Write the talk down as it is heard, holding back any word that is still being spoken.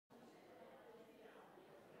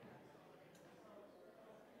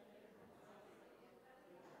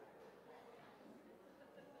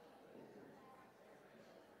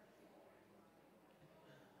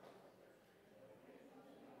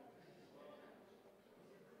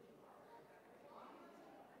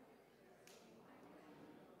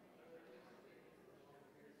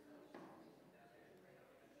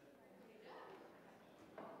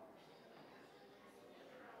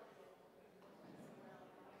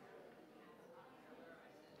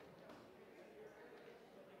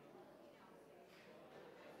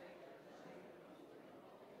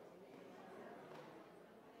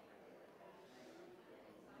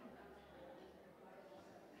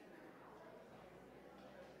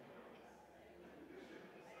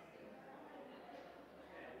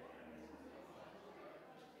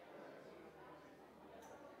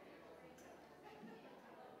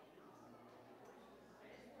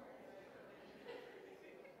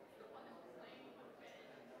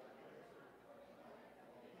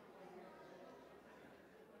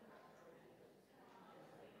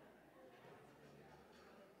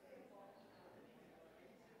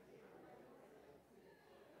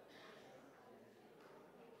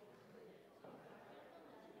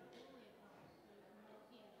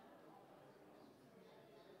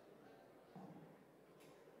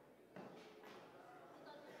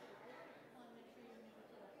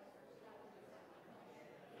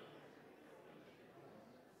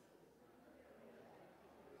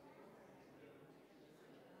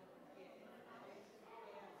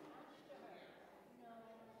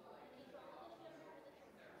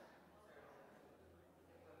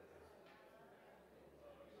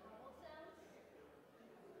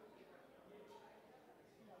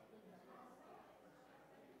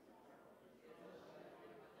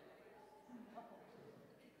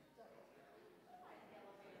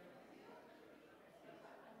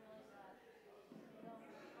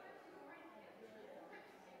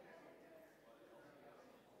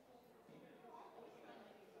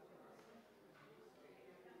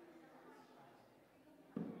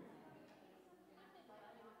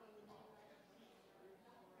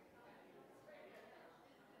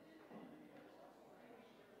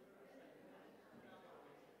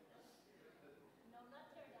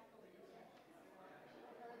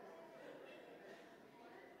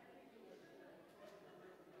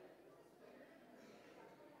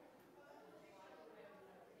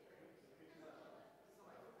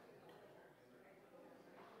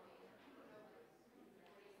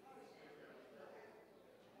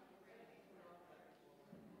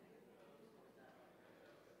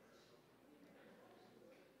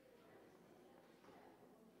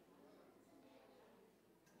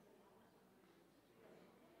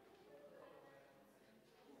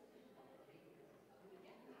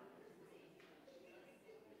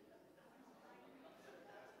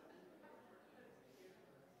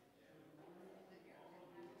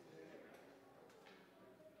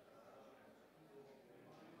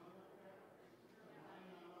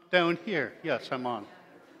Down here. Yes, I'm on.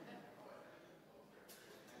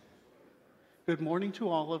 Good morning to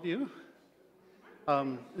all of you.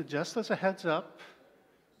 Just as a heads up,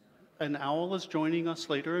 an owl is joining us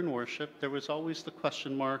later in worship. There was always the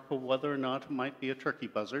question mark of whether or not it might be a turkey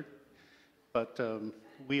buzzard, but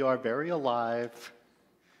we are very alive,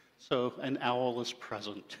 so an owl is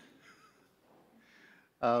present.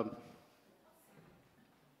 Let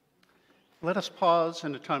us pause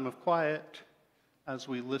in a time of quiet as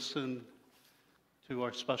we listen to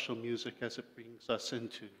our special music as it brings us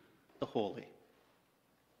into the holy.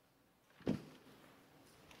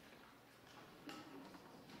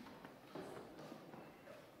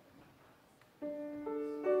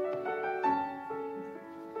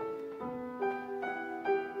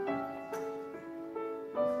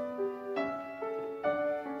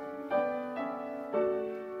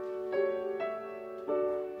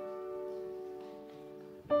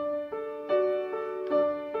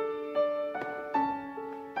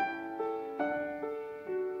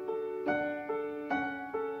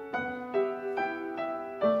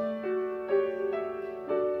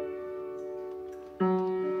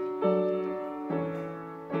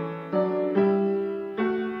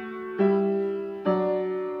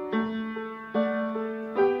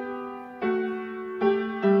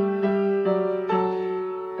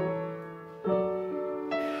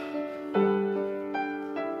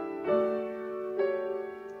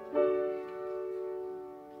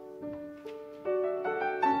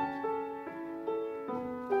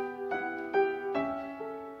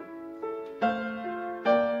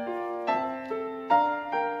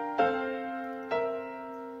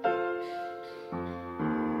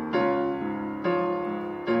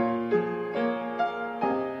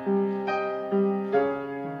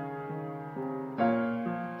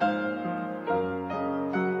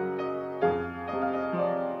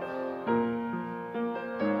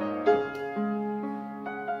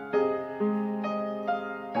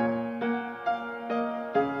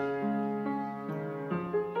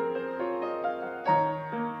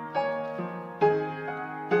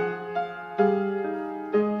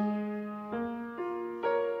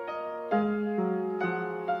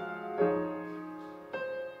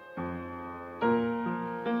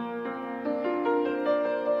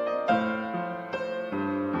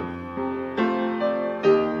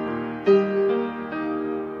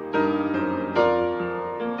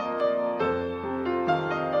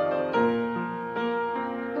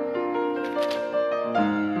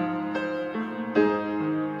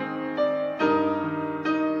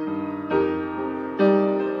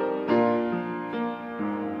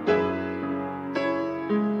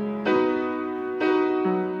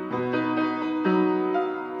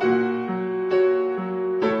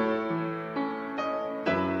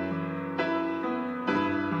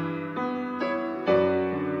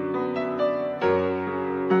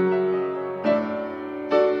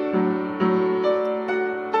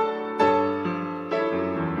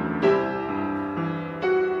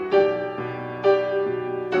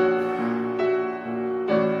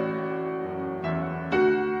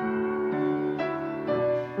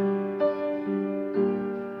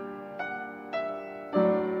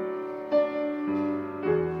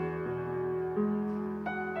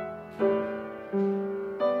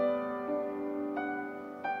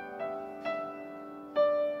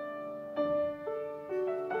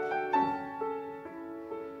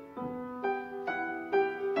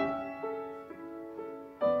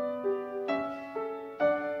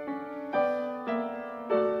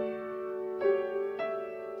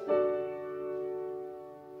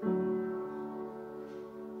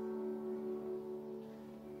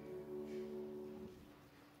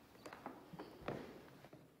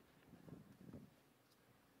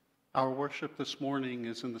 Our worship this morning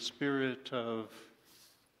is in the spirit of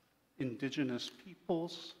indigenous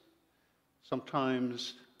peoples.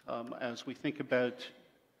 Sometimes, as we think about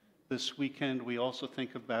this weekend, we also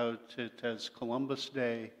think about it as Columbus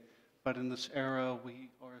Day, but in this era, we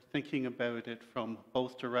are thinking about it from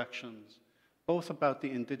both directions, both about the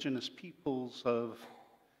indigenous peoples of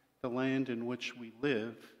the land in which we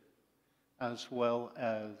live, as well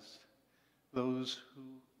as those who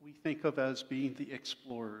we think of as being the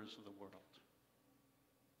explorers of the world.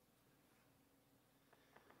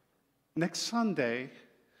 Next Sunday,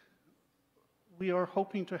 we are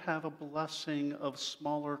hoping to have a blessing of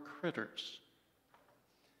smaller critters.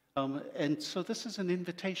 And so this is an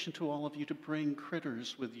invitation to all of you to bring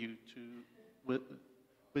critters with you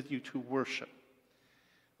to worship.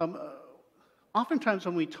 Oftentimes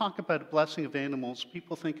when we talk about a blessing of animals,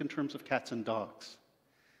 people think in terms of cats and dogs.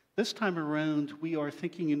 This time around, we are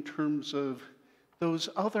thinking in terms of those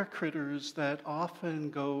other critters that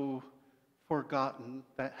often go forgotten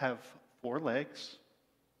that have 4 legs,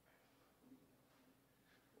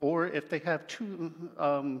 or if they have two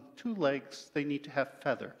legs, they need to have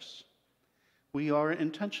feathers. We are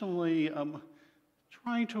intentionally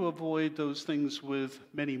trying to avoid those things with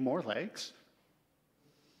many more legs,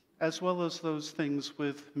 as well as those things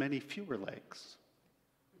with many fewer legs.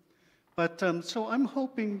 But so I'm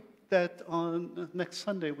hoping that on next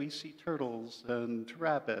Sunday we see turtles and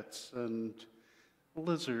rabbits and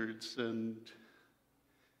lizards and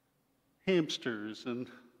hamsters and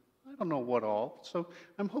I don't know what all. So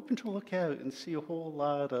I'm hoping to look out and see a whole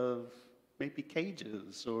lot of maybe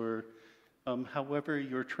cages or however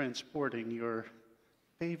you're transporting your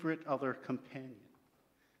favorite other companion.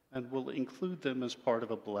 And we'll include them as part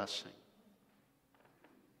of a blessing.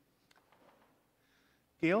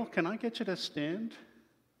 Gail, can I get you to stand?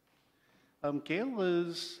 Gail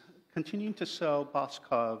is continuing to sell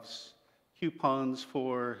Boscov's coupons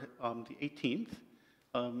for the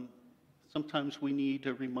 18th. Sometimes we need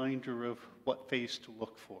a reminder of what face to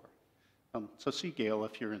look for. So see Gail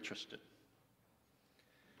if you're interested.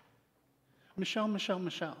 Michelle.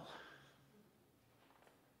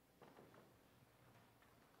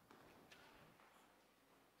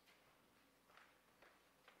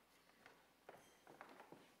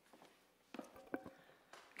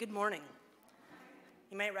 Good morning.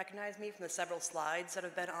 You might recognize me from the several slides that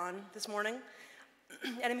have been on this morning.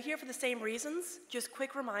 And I'm here for the same reasons, just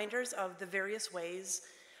quick reminders of the various ways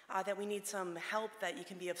that we need some help that you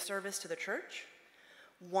can be of service to the church.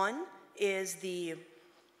 One is the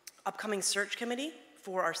upcoming search committee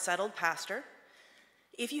for our settled pastor.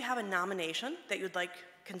 If you have a nomination that you'd like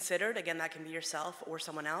considered, again, that can be yourself or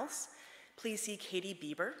someone else, please see Katie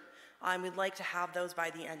Bieber. We'd like to have those by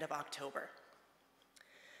the end of October.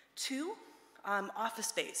 2, office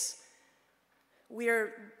space.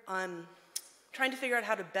 We're trying to figure out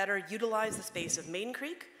how to better utilize the space of Maiden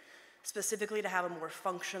Creek, specifically to have a more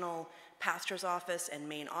functional pastor's office and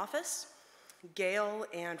main office. Gail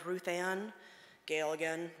and Ruth Ann, Gail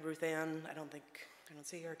again, Ruth Ann, I don't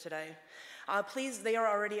see her today. Please, they are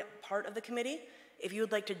already part of the committee. If you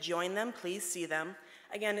would like to join them, please see them.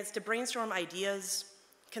 Again, it's to brainstorm ideas,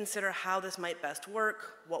 consider how this might best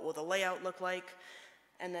work, what will the layout look like,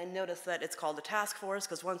 and then notice that it's called a task force,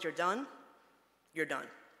 because once you're done, you're done.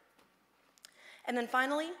 And then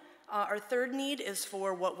finally, our third need is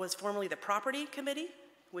for what was formerly the property committee,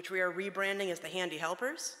 which we are rebranding as the handy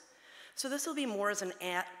helpers. So this will be more as an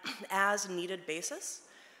as-needed basis.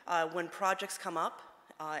 When projects come up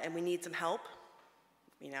and we need some help,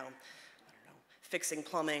 fixing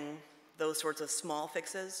plumbing, those sorts of small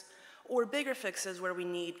fixes, or bigger fixes where we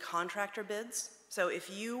need contractor bids. So if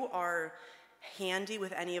you are handy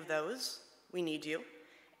with any of those, we need you.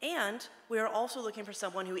 And we are also looking for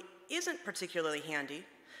someone who isn't particularly handy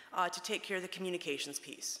to take care of the communications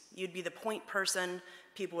piece. You'd be the point person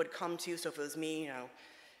people would come to, so if it was me,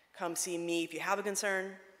 come see me if you have a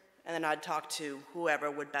concern, and then I'd talk to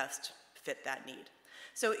whoever would best fit that need.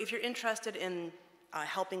 So if you're interested in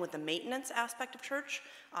helping with the maintenance aspect of church,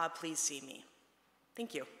 please see me.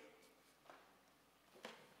 Thank you.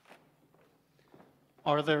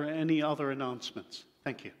 Are there any other announcements?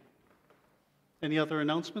 Thank you. Any other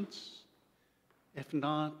announcements? If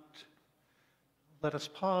not, let us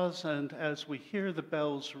pause, and as we hear the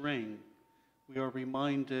bells ring, we are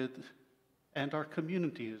reminded, and our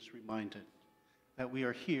community is reminded, that we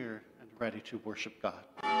are here and ready to worship God.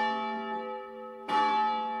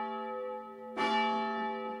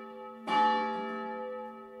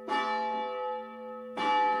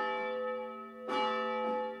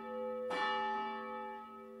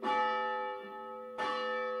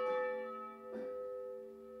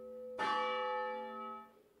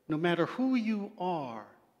 No matter who you are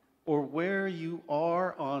or where you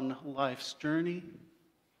are on life's journey,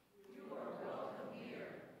 you are welcome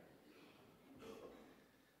here.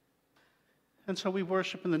 And so we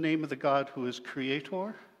worship in the name of the God who is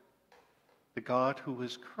Creator, the God who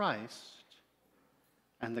is Christ,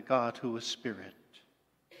 and the God who is Spirit.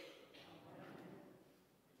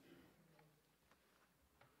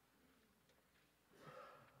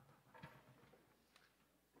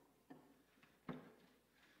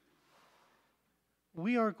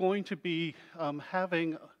 We are going to be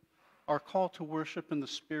having our call to worship in the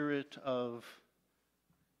spirit of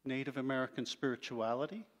Native American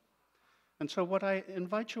spirituality. And so what I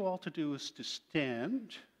invite you all to do is to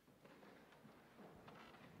stand.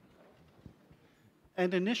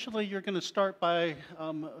 And initially you're going to start by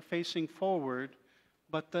facing forward,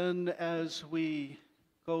 but then as we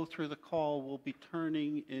go through the call, we'll be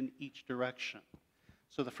turning in each direction.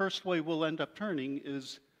 So the first way we'll end up turning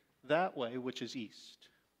is that way, which is east.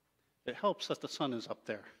 It helps that the sun is up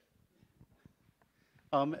there.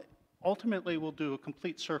 Ultimately, we'll do a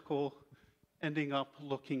complete circle, ending up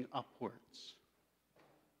looking upwards.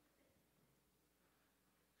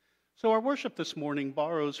 So our worship this morning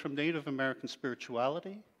borrows from Native American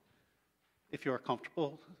spirituality. If you are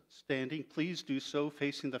comfortable standing, please do so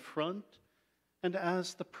facing the front. And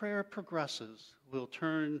as the prayer progresses, we'll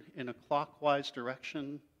turn in a clockwise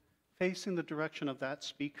direction, facing the direction of that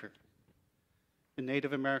speaker. In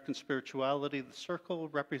Native American spirituality, the circle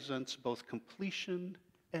represents both completion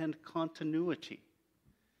and continuity.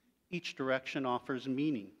 Each direction offers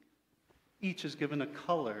meaning. Each is given a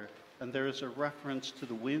color, and there is a reference to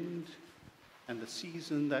the wind and the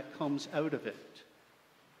season that comes out of it.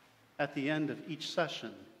 At the end of each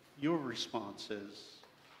session, your response is,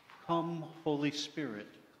 "Come, Holy Spirit,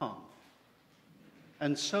 come."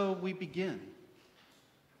 And so we begin.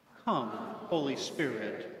 Come, Holy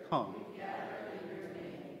Spirit, come.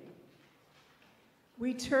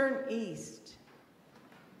 We turn east.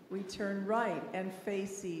 We turn right and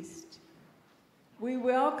face east. We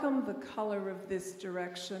welcome the color of this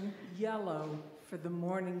direction, yellow, for the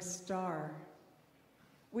morning star.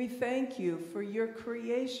 We thank you for your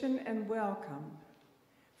creation and welcome,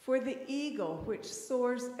 for the eagle which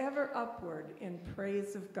soars ever upward in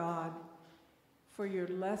praise of God, for your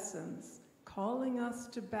lessons calling us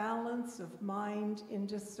to balance of mind in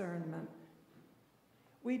discernment.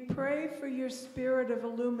 We pray for your spirit of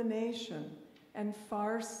illumination and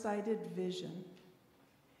far-sighted vision.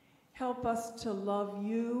 Help us to love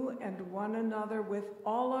you and one another with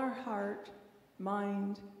all our heart,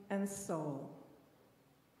 mind, and soul.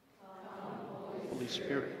 Holy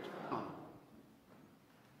Spirit, come.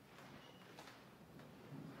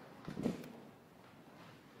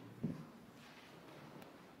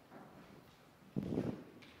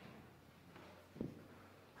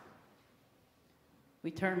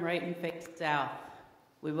 We turn right and face south.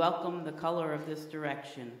 We welcome the color of this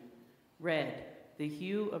direction, red, the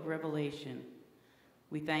hue of revelation.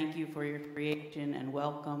 We thank you for your creation and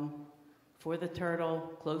welcome, for the turtle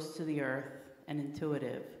close to the earth and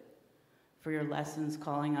intuitive, for your lessons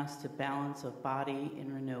calling us to balance of body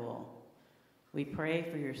and renewal. We pray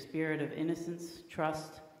for your spirit of innocence,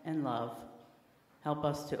 trust, and love. Help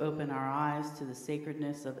us to open our eyes to the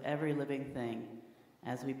sacredness of every living thing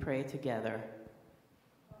as we pray together.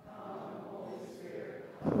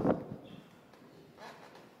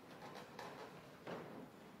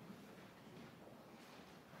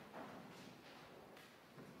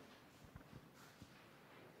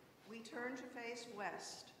 We turn to face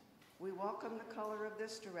west. We welcome the color of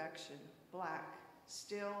this direction, black,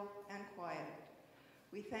 still, and quiet.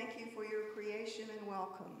 We thank you for your creation and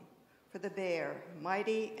welcome, for the bear,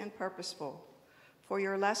 mighty and purposeful, for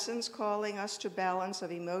your lessons calling us to balance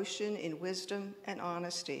of emotion in wisdom and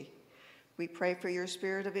honesty. We pray for your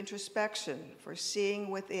spirit of introspection, for seeing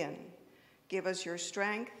within. Give us your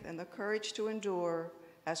strength and the courage to endure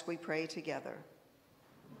as we pray together.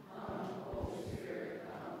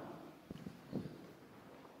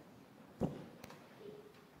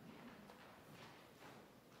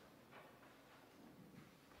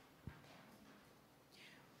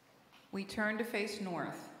 We turn to face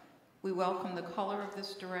north. We welcome the color of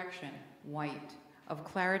this direction, white, of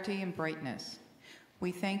clarity and brightness.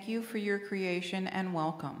 We thank you for your creation and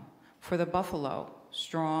welcome, for the buffalo,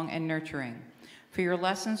 strong and nurturing, for your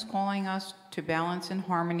lessons calling us to balance and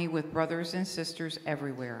harmony with brothers and sisters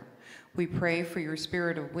everywhere. We pray for your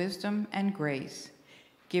spirit of wisdom and grace.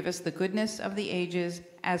 Give us the goodness of the ages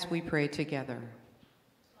as we pray together.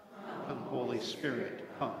 Come, Holy Spirit,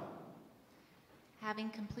 come. Having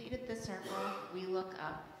completed the circle, we look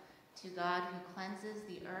up to God who cleanses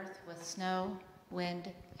the earth with snow,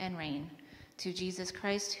 wind, and rain, to Jesus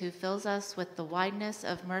Christ who fills us with the wideness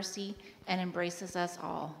of mercy and embraces us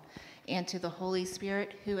all, and to the Holy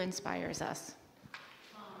Spirit who inspires us.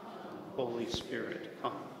 Holy Spirit,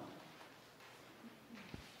 come.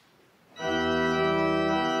 Thank you.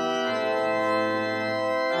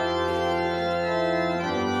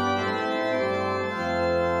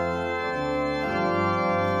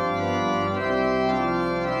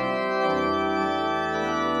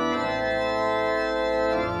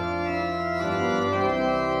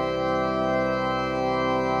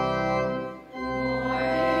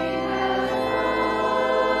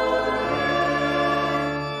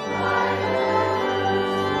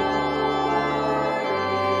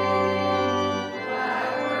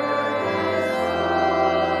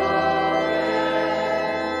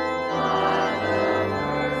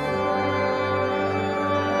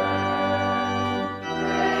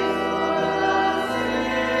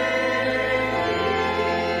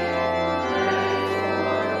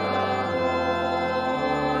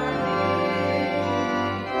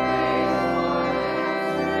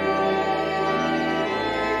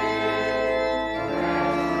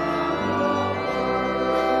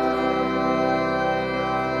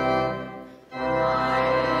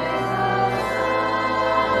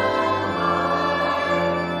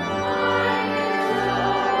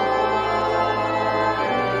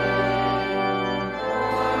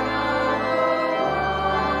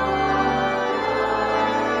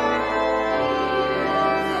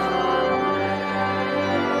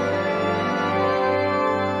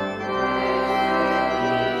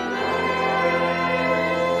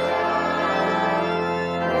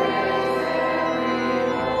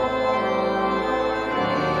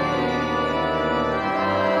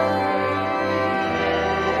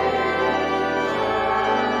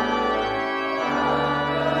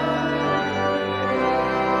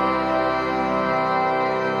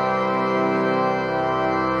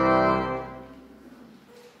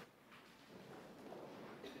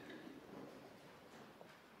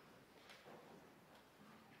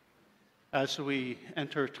 As we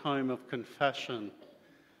enter a time of confession,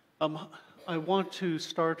 I want to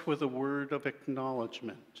start with a word of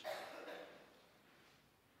acknowledgement.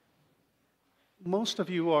 Most of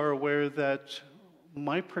you are aware that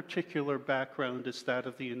my particular background is that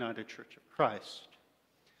of the United Church of Christ.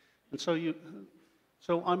 And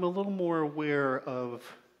so I'm a little more aware of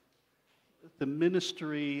the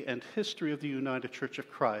ministry and history of the United Church of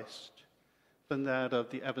Christ than that of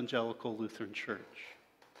the Evangelical Lutheran Church.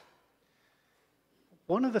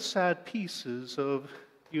 One of the sad pieces of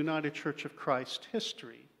United Church of Christ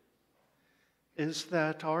history is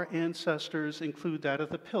that our ancestors include that of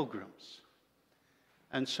the Pilgrims.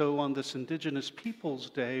 And so on this Indigenous Peoples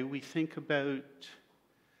Day, we think about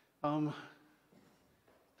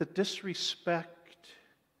the disrespect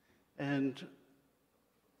and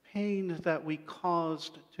pain that we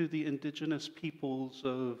caused to the indigenous peoples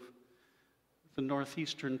of the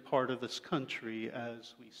northeastern part of this country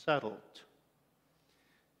as we settled.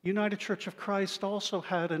 United Church of Christ also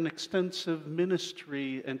had an extensive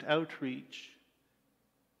ministry and outreach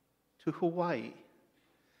to Hawaii.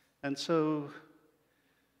 And so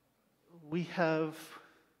we have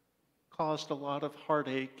caused a lot of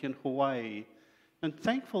heartache in Hawaii. And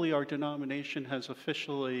thankfully, our denomination has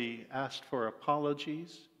officially asked for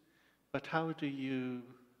apologies. But how do you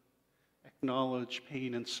acknowledge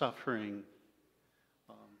pain and suffering?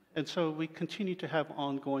 And so we continue to have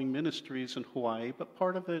ongoing ministries in Hawaii, but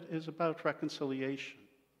part of it is about reconciliation.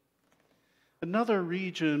 Another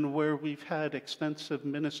region where we've had extensive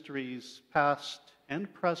ministries, past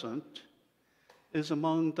and present, is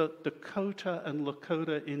among the Dakota and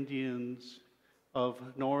Lakota Indians of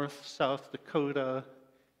North, South Dakota,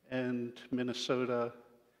 and Minnesota,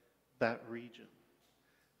 that region.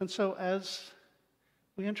 And so as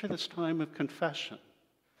we enter this time of confession,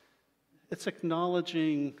 it's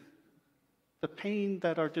acknowledging the pain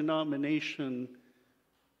that our denomination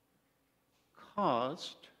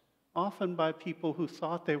caused, often by people who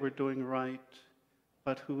thought they were doing right,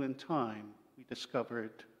 but who in time we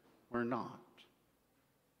discovered were not.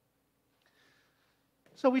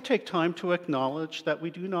 So we take time to acknowledge that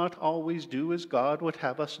we do not always do as God would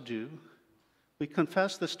have us do. We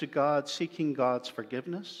confess this to God, seeking God's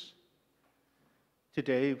forgiveness.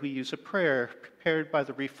 Today, we use a prayer prepared by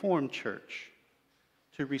the Reformed Church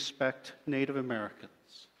to respect Native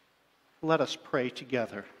Americans. Let us pray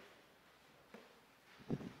together.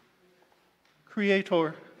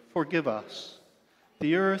 Creator, forgive us.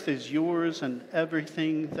 The earth is yours and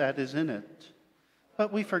everything that is in it.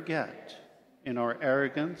 But we forget. In our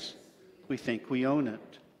arrogance, we think we own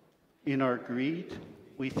it. In our greed,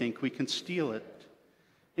 we think we can steal it.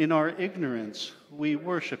 In our ignorance, we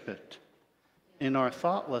worship it. In our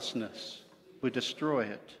thoughtlessness, we destroy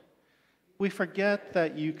it. We forget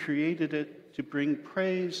that you created it to bring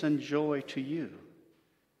praise and joy to you,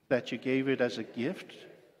 that you gave it as a gift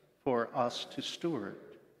for us to steward,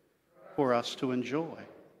 for us to enjoy,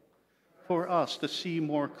 for us to see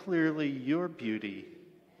more clearly your beauty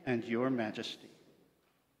and your majesty.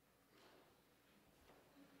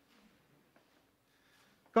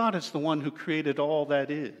 God is the one who created all that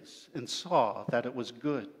is and saw that it was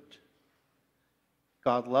good.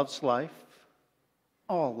 God loves life,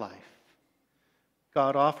 all life.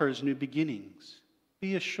 God offers new beginnings.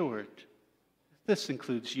 Be assured, this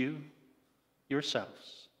includes you,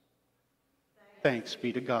 yourselves. Thanks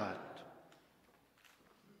be to God.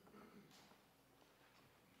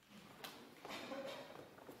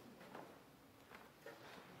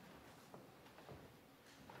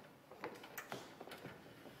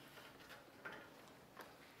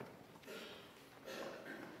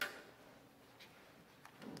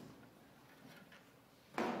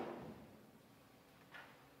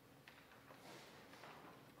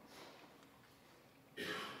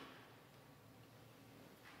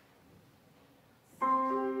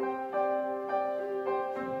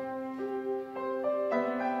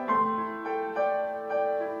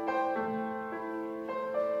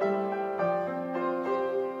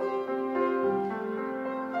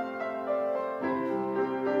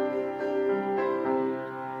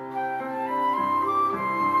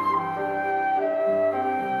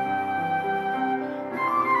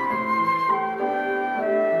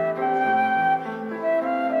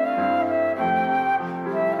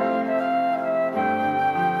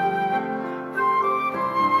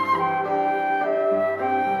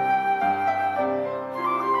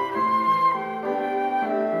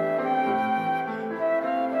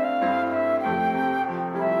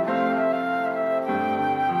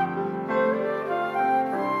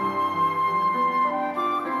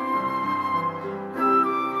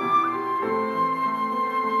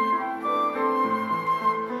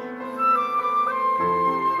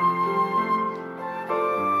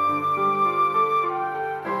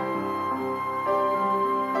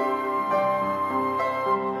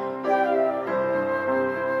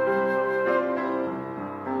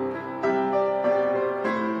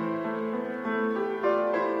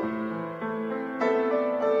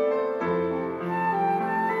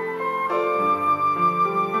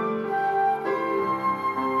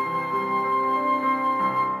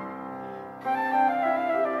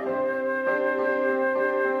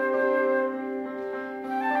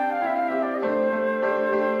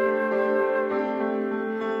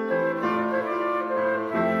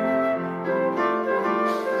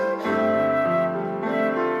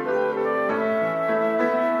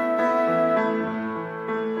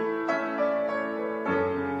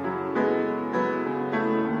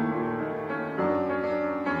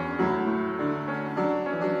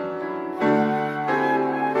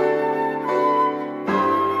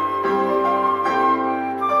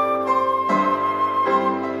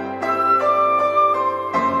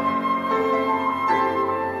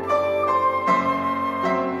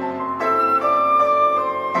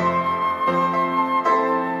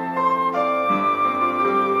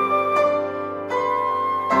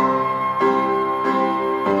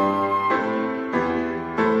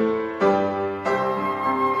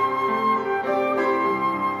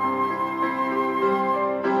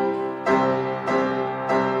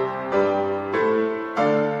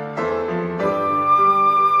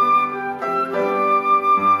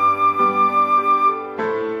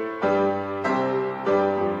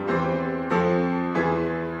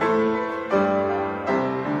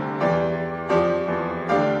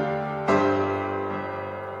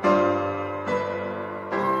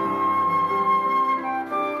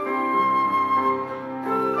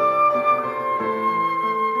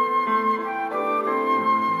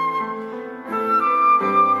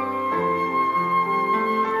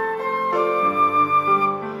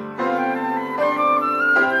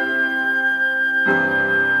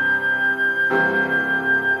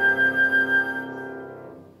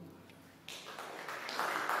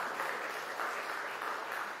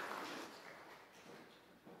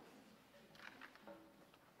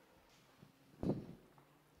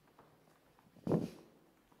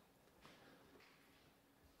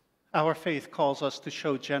 Our faith calls us to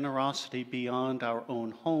show generosity beyond our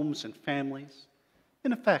own homes and families,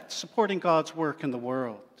 in effect, supporting God's work in the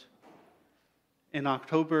world. In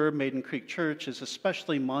October, Maiden Creek Church is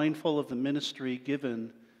especially mindful of the ministry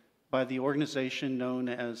given by the organization known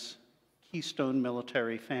as Keystone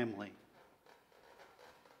Military Family.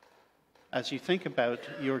 As you think about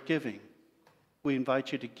your giving, we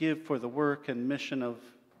invite you to give for the work and mission of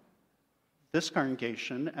this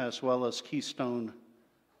congregation as well as Keystone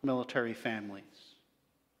Military Families.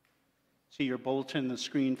 See your bulletin on the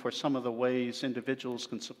screen for some of the ways individuals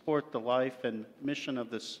can support the life and mission of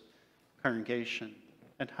this congregation,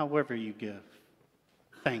 and however you give,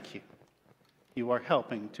 thank you. You are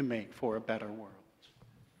helping to make for a better world.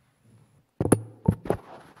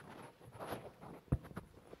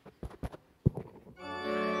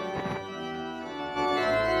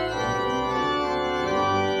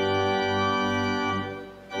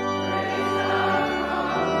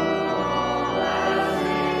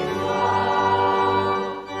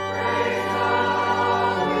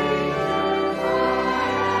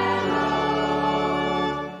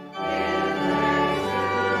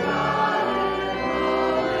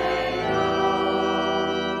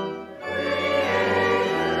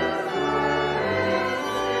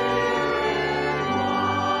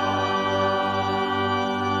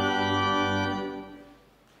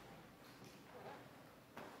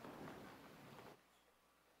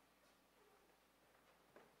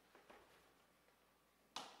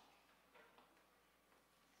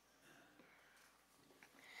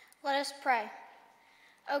 Let us pray.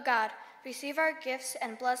 O God, receive our gifts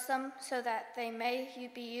and bless them so that they may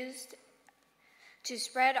be used to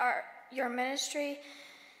spread your ministry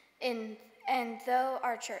and through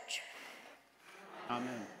our church. Amen.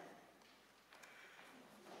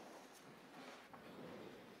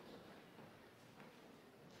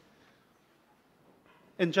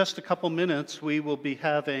 In just a couple minutes, we will be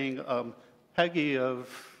having Peggy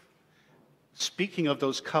speaking of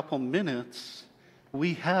those couple minutes,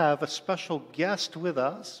 we have a special guest with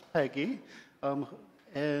us, Peggy,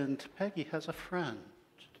 and Peggy has a friend.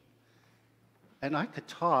 And I could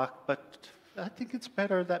talk, but I think it's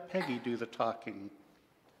better that Peggy do the talking.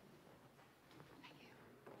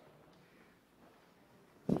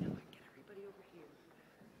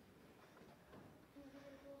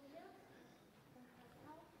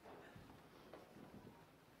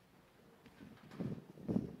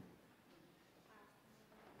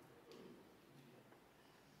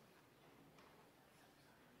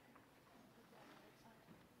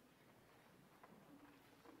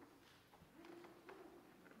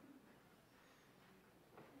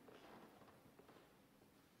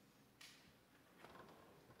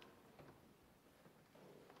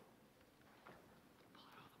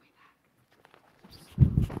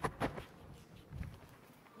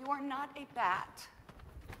 You are not a bat.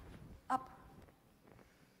 Up.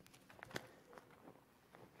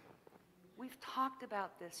 We've talked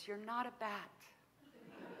about this. You're not a bat.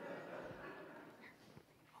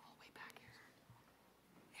 All the way back here.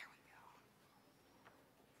 There we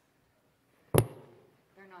go.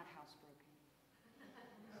 They're not housebroken.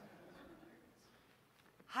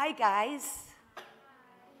 Hi, guys.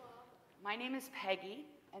 My name is Peggy,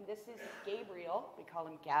 and this is Gabriel. We call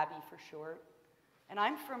him Gabby for short. And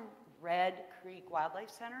I'm from Red Creek Wildlife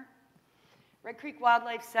Center. Red Creek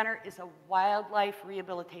Wildlife Center is a wildlife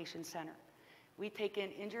rehabilitation center. We take in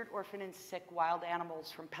injured, orphaned, and sick wild animals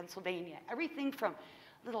from Pennsylvania. Everything from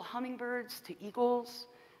little hummingbirds to eagles,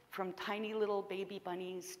 from tiny little baby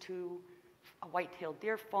bunnies to a white-tailed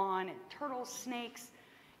deer fawn and turtles, snakes.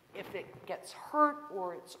 If it gets hurt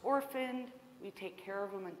or it's orphaned, we take care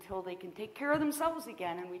of them until they can take care of themselves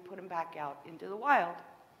again, and we put them back out into the wild.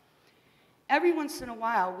 Every once in a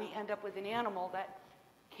while, we end up with an animal that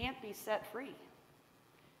can't be set free.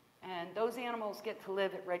 And those animals get to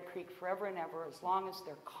live at Red Creek forever and ever, as long as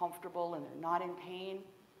they're comfortable and they're not in pain.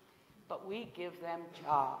 But we give them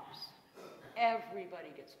jobs. Everybody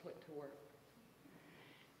gets put to work.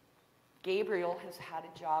 Gabriel has had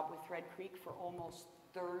a job with Red Creek for almost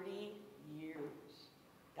 30 years.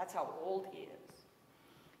 That's how old he is.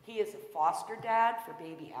 He is a foster dad for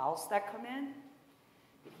baby owls that come in.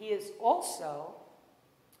 But he is also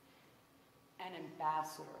an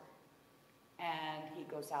ambassador. And he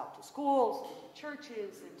goes out to schools, to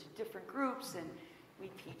churches, and to different groups, and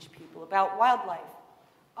we teach people about wildlife.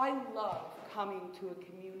 I love coming to a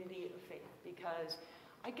community of faith because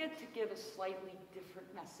I get to give a slightly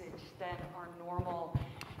different message than our normal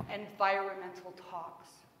environmental talks.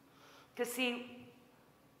 Because see,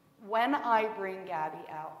 when I bring Gabby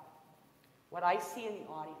out, what I see in the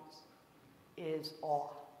audience is awe.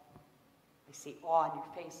 I see awe in your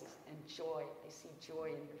faces and joy. I see joy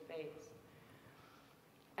in your face.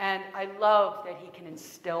 And I love that he can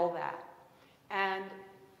instill that. And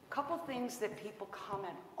a couple things that people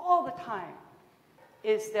comment all the time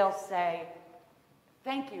is they'll say,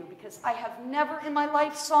 thank you, because I have never in my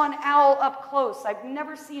life saw an owl up close. I've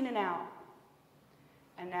never seen an owl.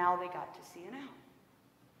 And now they got to see an owl.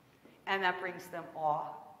 And that brings them awe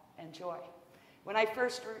and joy. When I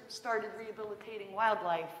first started rehabilitating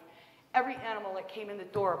wildlife, every animal that came in the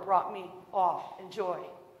door brought me awe and joy.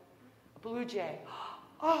 A blue jay,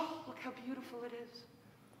 oh, look how beautiful it is.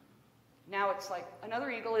 Now it's like another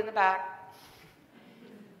eagle in the back.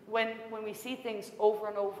 When we see things over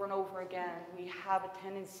and over and over again, we have a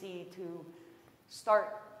tendency to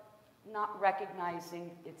start not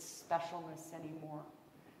recognizing its specialness anymore.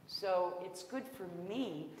 So it's good for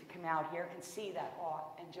me to come out here and see that awe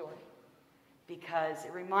and joy, because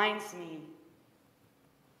it reminds me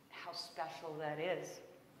how special that is.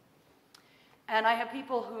 And I have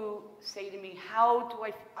people who say to me, how do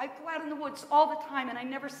I go out in the woods all the time and I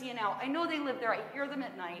never see an owl. I know they live there, I hear them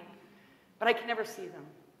at night, but I can never see them.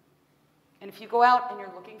 And if you go out and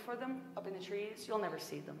you're looking for them up in the trees, you'll never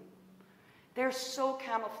see them. They're so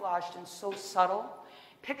camouflaged and so subtle.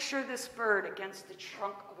 Picture this bird against the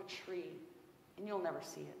trunk of a tree, and you'll never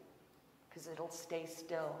see it, because it'll stay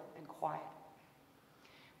still and quiet.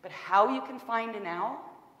 But how you can find an owl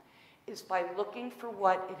is by looking for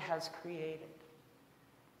what it has created.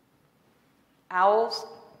 Owls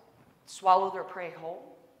swallow their prey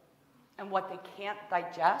whole, and what they can't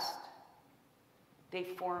digest, they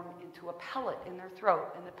form into a pellet in their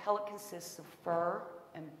throat, and the pellet consists of fur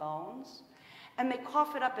and bones, and they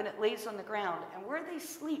cough it up and it lays on the ground, and where they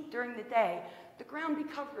sleep during the day, the ground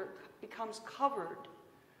becomes covered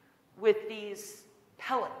with these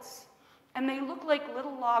pellets, and they look like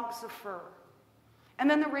little logs of fur. And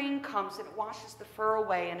then the rain comes and it washes the fur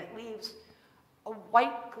away, and it leaves a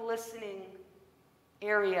white glistening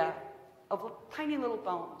area of tiny little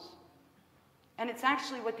bones. And it's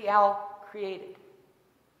actually what the owl created,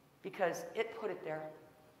 because it put it there.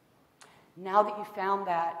 Now that you found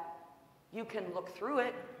that, you can look through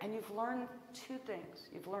it, and you've learned two things.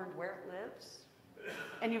 You've learned where it lives,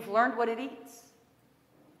 and you've learned what it eats.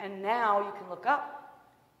 And now you can look up,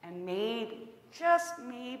 and maybe, just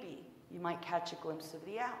maybe, you might catch a glimpse of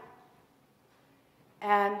the owl.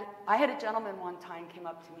 And I had a gentleman one time came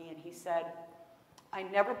up to me, and he said, I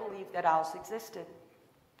never believed that owls existed.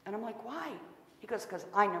 And I'm like, why? He goes, because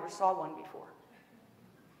I never saw one before.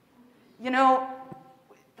 You know,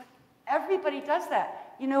 everybody does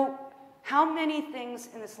that. You know, how many things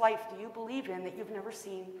in this life do you believe in that you've never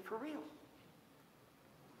seen for real?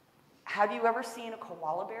 Have you ever seen a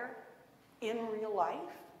koala bear in real life?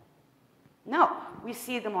 No. We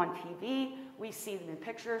see them on TV. We see them in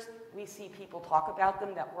pictures. We see people talk about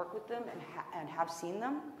them that work with them and have seen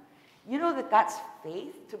them. You know that that's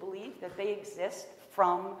faith, to believe that they exist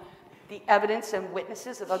from the evidence and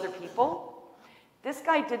witnesses of other people? This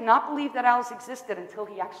guy did not believe that owls existed until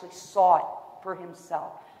he actually saw it for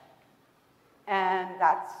himself. And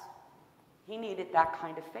he needed that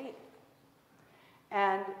kind of faith.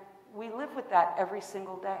 And we live with that every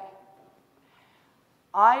single day.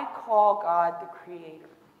 I call God the Creator.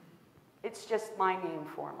 It's just my name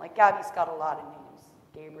for him. Like Gabby's got a lot of names.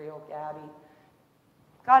 Gabriel, Gabby.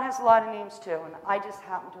 God has a lot of names too, and I just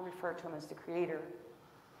happen to refer to him as the Creator.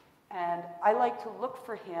 And I like to look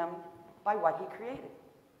for him by what he created.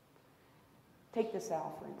 Take this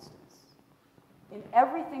owl, for instance. In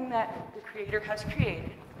everything that the Creator has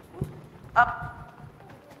created, up,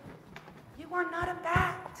 you are not a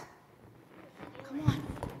bat. Come on.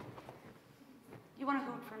 You want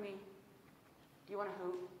to hoot for me? Do you want to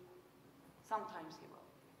hoot? Sometimes he will.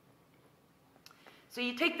 So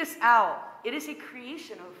you take this owl. It is a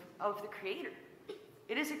creation of the Creator.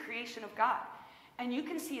 It is a creation of God. And you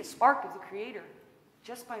can see a spark of the Creator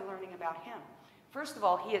just by learning about him. First of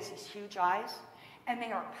all, he has these huge eyes, and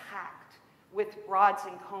they are packed with rods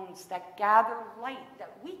and cones that gather light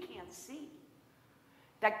that we can't see,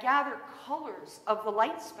 that gather colors of the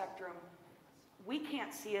light spectrum we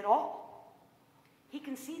can't see at all. He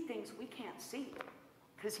can see things we can't see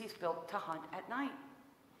because he's built to hunt at night.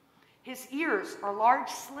 His ears are large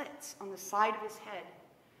slits on the side of his head,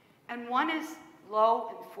 and one is low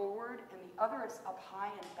and forward, and the other is up high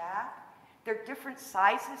and back. They're different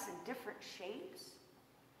sizes and different shapes.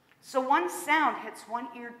 So one sound hits one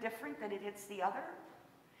ear different than it hits the other,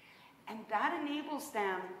 and that enables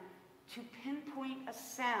them to pinpoint a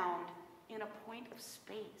sound in a point of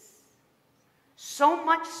space. So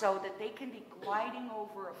much so that they can be gliding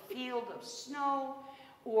over a field of snow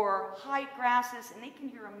or high grasses, and they can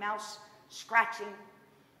hear a mouse scratching,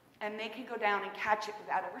 and they can go down and catch it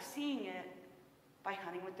without ever seeing it by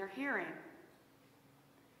hunting with their hearing.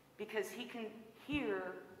 Because he can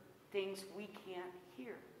hear things we can't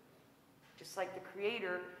hear. Just like the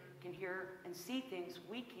Creator can hear and see things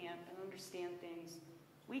we can't and understand things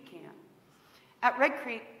we can't. At Red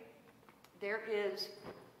Creek, there is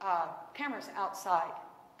cameras outside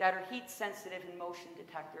that are heat sensitive and motion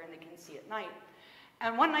detector, and they can see at night.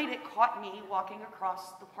 And one night it caught me walking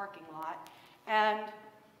across the parking lot, and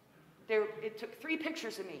it took 3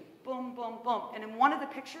 pictures of me, boom, boom, boom. And in one of the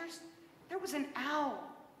pictures, there was an owl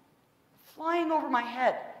flying over my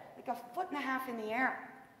head, like 1.5 feet in the air.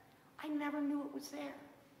 I never knew it was there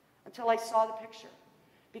until I saw the picture,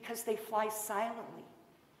 because they fly silently.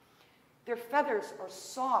 Their feathers are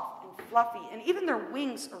soft and fluffy, and even their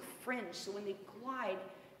wings are fringed, so when they glide,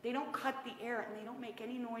 they don't cut the air and they don't make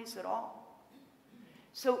any noise at all.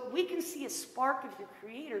 So we can see a spark of the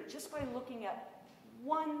Creator just by looking at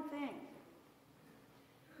one thing.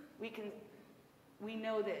 We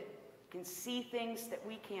know that we can see things that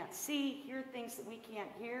we can't see, hear things that we can't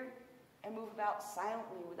hear, and move about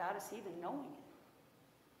silently without us even knowing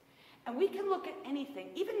it. And we can look at anything,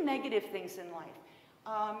 even negative things in life.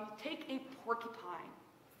 Take a porcupine.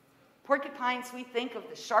 Porcupines, we think of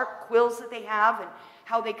the sharp quills that they have and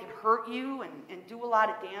how they can hurt you and do a lot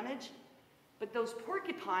of damage. But those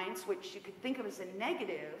porcupines, which you could think of as a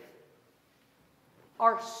negative,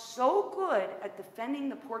 are so good at defending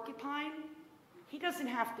the porcupine, he doesn't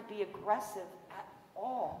have to be aggressive at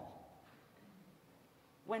all.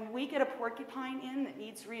 When we get a porcupine in that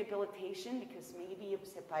needs rehabilitation because maybe it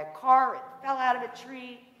was hit by a car, it fell out of a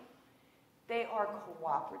tree, they are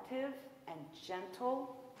cooperative and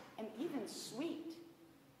gentle and even sweet,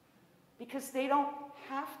 because they don't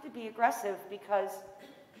have to be aggressive, because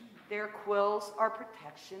their quills are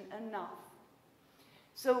protection enough.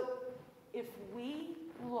 So if we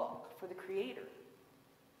look for the Creator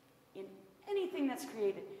in anything that's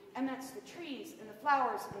created, and that's the trees and the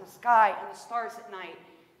flowers and the sky and the stars at night,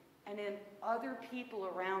 and in other people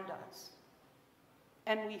around us,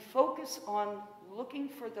 and we focus on looking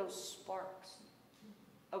for those sparks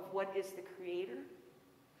of what is the Creator,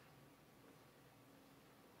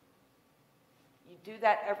 you do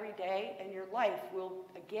that every day, and your life will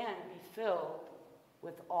again be filled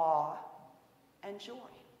with awe and joy.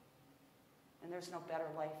 And there's no better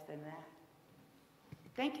life than that.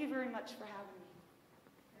 Thank you very much for having me.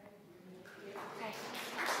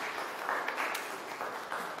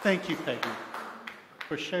 Thank you, Peggy,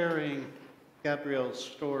 for sharing Gabrielle's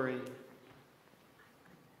story,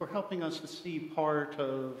 for helping us to see part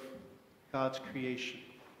of God's creation.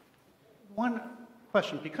 One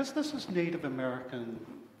question, because this is Native American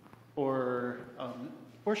or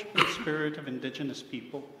worshiping the spirit of indigenous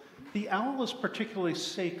people, the owl is particularly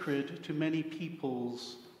sacred to many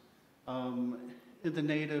peoples in the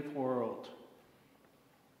native world.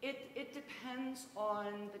 It depends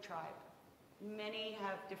on the tribe. Many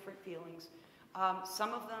have different feelings.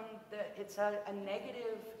 Some of them, it's a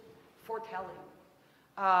negative foretelling.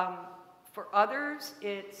 For others,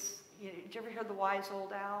 it's, did you ever hear the wise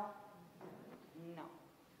old owl? No.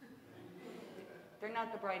 They're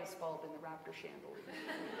not the brightest bulb in the raptor chandelier.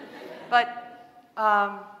 But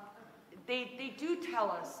they do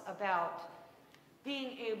tell us about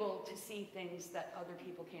being able to see things that other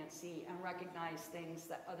people can't see and recognize things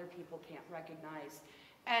that other people can't recognize,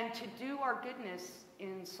 and to do our goodness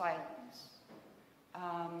in silence,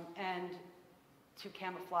 and to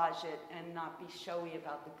camouflage it and not be showy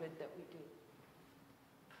about the good that we do.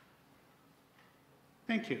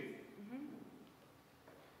 Thank you. Mm-hmm.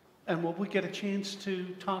 And will we get a chance to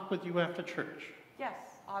talk with you after church?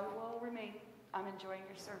 Yes, I will remain. I'm enjoying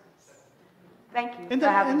your service. Thank you. In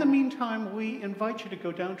the meantime, we invite you to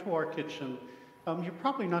go down to our kitchen. You're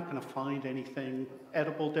probably not going to find anything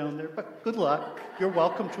edible down there, but good luck. You're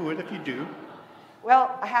welcome to it if you do.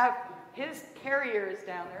 Well, I have his carrier is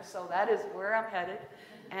down there, so that is where I'm headed.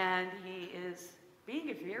 And he is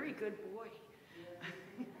being a very good boy.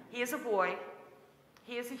 He is a boy.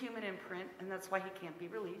 He is a human imprint, and that's why he can't be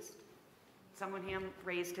released. Someone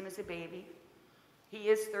raised him as a baby. He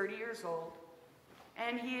is 30 years old,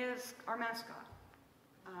 and he is our mascot.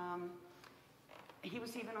 He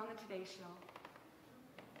was even on the Today Show.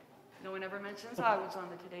 No one ever mentions I was on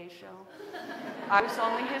the Today Show. I was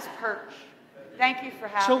only his perch. Thank you for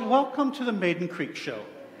having me. So welcome to the Maiden Creek Show.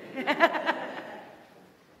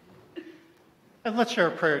 And let's share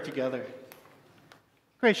a prayer together.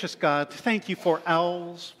 Gracious God, thank you for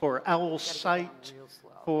owls, for owl sight,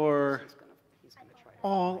 for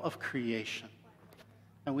all of creation.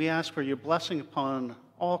 And we ask for your blessing upon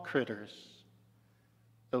all critters,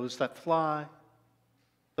 those that fly,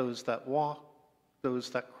 those that walk, those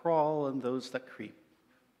that crawl, and those that creep.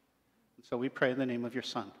 And so we pray in the name of your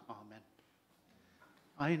Son. Amen.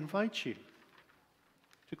 I invite you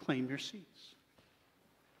to claim your seats.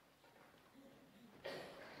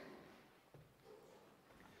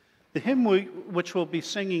 The hymn which we'll be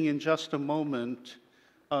singing in just a moment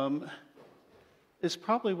is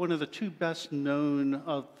probably one of the two best known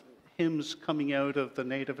of hymns coming out of the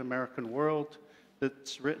Native American world.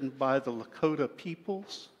 That's written by the Lakota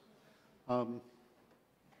peoples.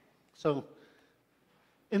 So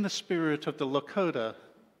in the spirit of the Lakota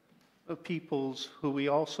peoples, who we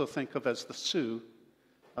also think of as the Sioux,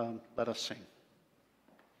 let us sing.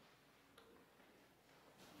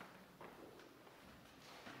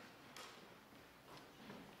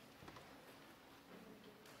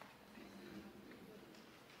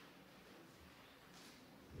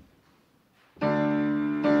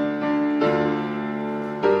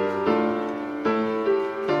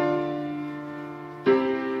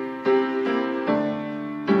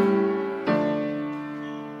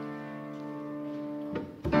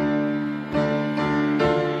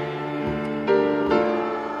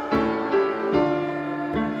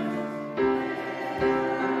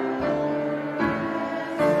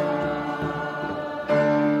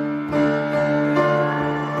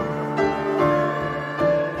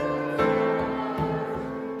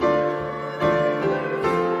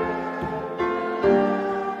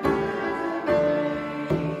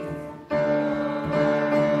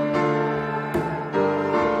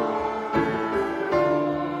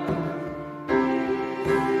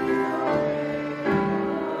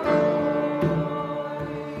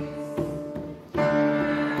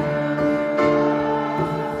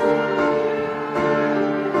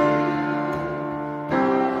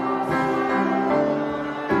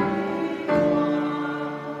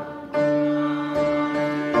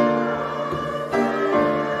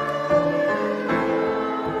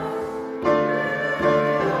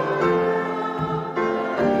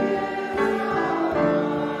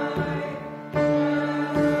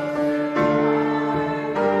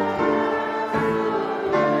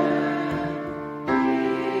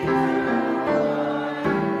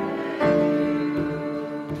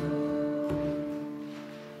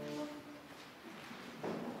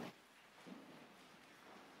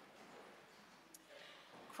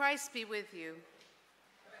 Christ be with you.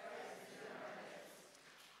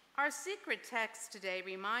 Our secret text today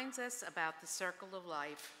reminds us about the circle of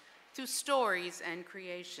life through stories and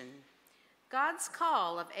creation, God's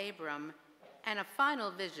call of Abram, and a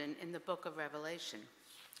final vision in the book of Revelation.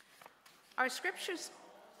 Our scriptures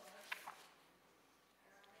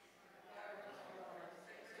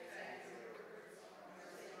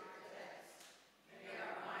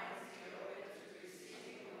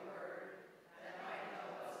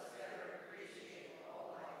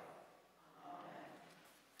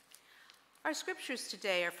Our scriptures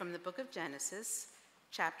today are from the book of Genesis,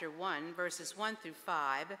 chapter 1, verses 1 through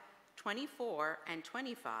 5, 24 and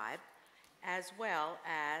 25, as well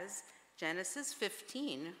as Genesis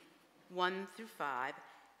 15, 1 through 5,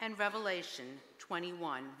 and Revelation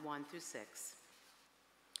 21, 1 through 6.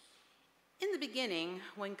 In the beginning,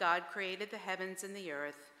 when God created the heavens and the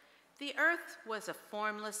earth was a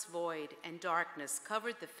formless void, and darkness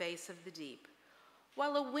covered the face of the deep,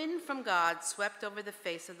 while a wind from God swept over the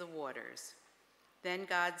face of the waters. Then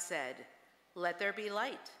God said, "Let there be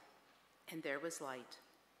light," and there was light.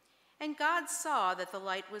 And God saw that the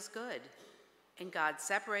light was good, and God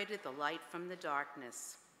separated the light from the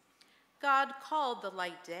darkness. God called the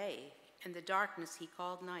light day, and the darkness he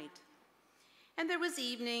called night. And there was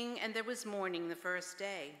evening, and there was morning the first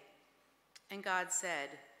day. And God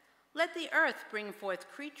said, "Let the earth bring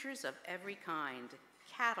forth creatures of every kind,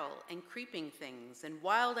 cattle and creeping things, and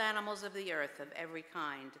wild animals of the earth of every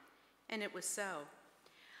kind." And it was so.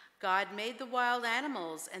 God made the wild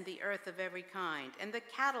animals and the earth of every kind, and the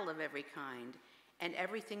cattle of every kind, and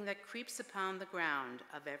everything that creeps upon the ground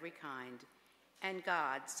of every kind. And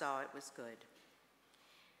God saw it was good.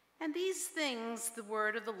 And these things the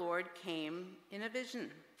word of the Lord came in a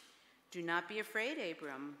vision. "Do not be afraid,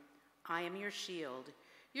 Abram. I am your shield.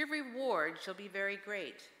 Your reward shall be very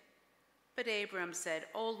great." But Abram said,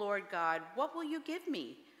 "O Lord God, what will you give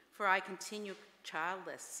me? For I continue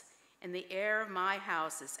childless, and the heir of my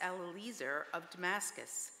house is Eliezer of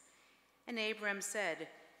Damascus." And Abram said,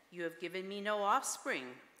 "You have given me no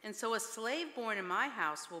offspring, and so a slave born in my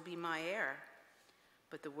house will be my heir."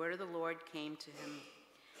 But the word of the Lord came to him,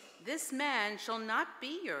 "This man shall not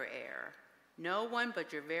be your heir. No one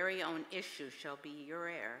but your very own issue shall be your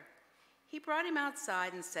heir." He brought him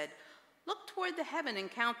outside and said, Look toward the heaven and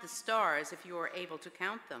count the stars if you are able to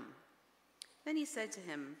count them." Then he said to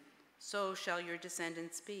him, "So shall your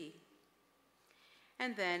descendants be."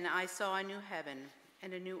 And then I saw a new heaven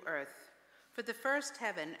and a new earth, for the first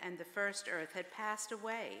heaven and the first earth had passed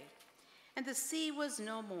away, and the sea was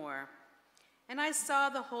no more. And I saw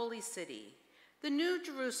the holy city, the new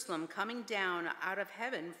Jerusalem, coming down out of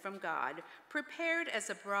heaven from God, prepared as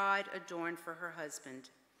a bride adorned for her husband.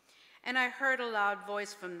 And I heard a loud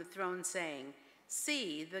voice from the throne saying,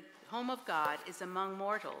 "See, the home of God is among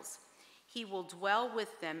mortals. He will dwell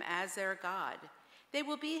with them as their God. They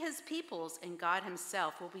will be his peoples, and God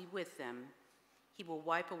himself will be with them. He will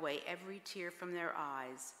wipe away every tear from their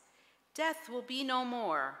eyes. Death will be no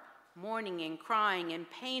more. Mourning and crying and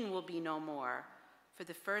pain will be no more, for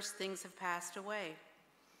the first things have passed away."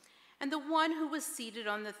 And the one who was seated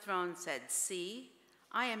on the throne said, "See,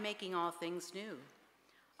 I am making all things new."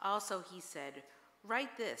 Also he said,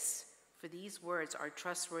 "Write this, for these words are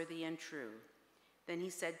trustworthy and true." Then he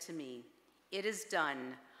said to me, "It is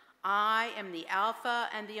done. I am the Alpha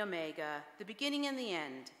and the Omega, the beginning and the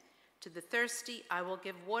end. To the thirsty I will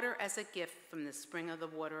give water as a gift from the spring of the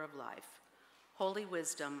water of life." Holy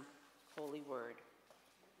wisdom, holy word.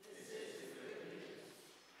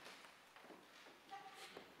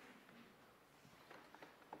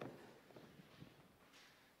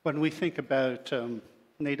 When we think about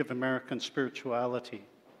Native American spirituality,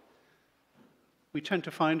 we tend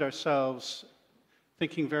to find ourselves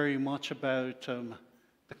thinking very much about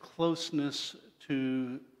the closeness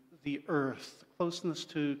to the earth, the closeness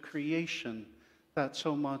to creation that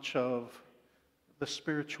so much of the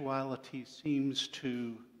spirituality seems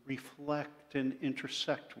to reflect and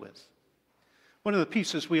intersect with. One of the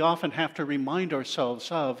pieces we often have to remind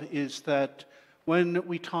ourselves of is that when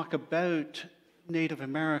we talk about Native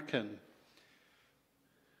American,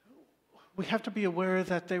 we have to be aware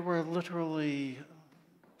that there were literally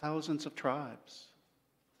thousands of tribes,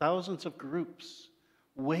 thousands of groups,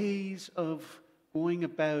 ways of going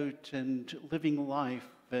about and living life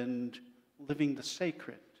and living the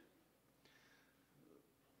sacred.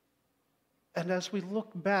 And as we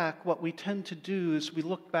look back, what we tend to do is we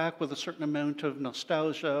look back with a certain amount of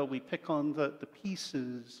nostalgia. We pick on the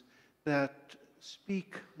pieces that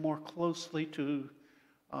speak more closely to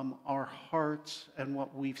our hearts and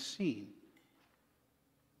what we've seen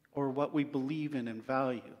or what we believe in and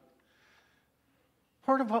value.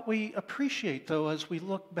 Part of what we appreciate, though, as we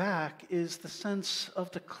look back is the sense of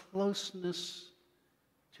the closeness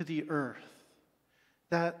to the earth,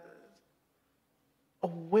 that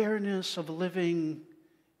awareness of living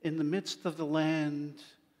in the midst of the land,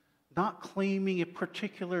 not claiming a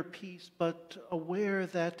particular piece, but aware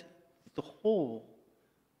that the whole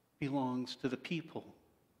belongs to the people.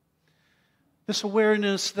 This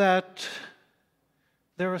awareness that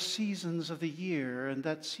there are seasons of the year, and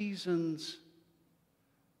that seasons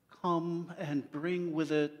come and bring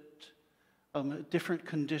with it different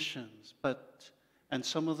conditions, and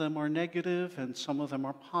some of them are negative and some of them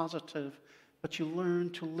are positive, but you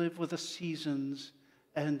learn to live with the seasons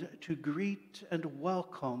and to greet and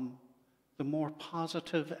welcome the more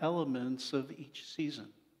positive elements of each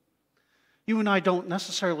season. You and I don't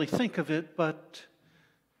necessarily think of it, but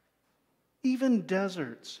even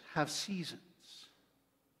deserts have seasons.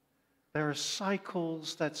 There are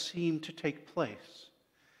cycles that seem to take place.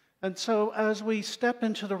 And so as we step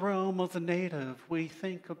into the realm of the native, we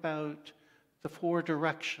think about the four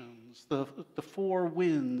directions, the four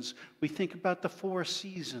winds. We think about the four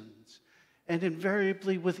seasons. And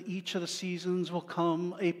invariably with each of the seasons will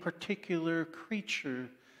come a particular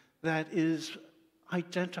creature that is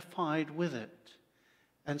identified with it.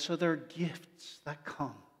 And so there are gifts that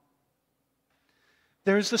come.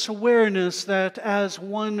 There's this awareness that as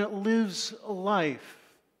one lives life,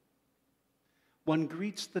 one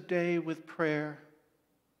greets the day with prayer,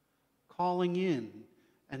 calling in,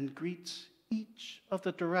 and greets each of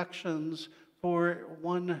the directions, for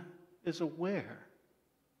one is aware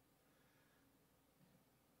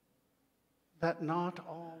that not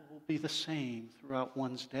all will be the same throughout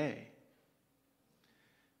one's day.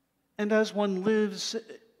 And as one lives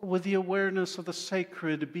with the awareness of the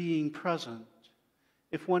sacred being present,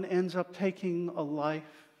 if one ends up taking a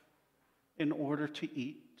life in order to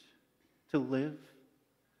eat, to live,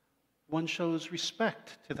 one shows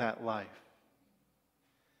respect to that life.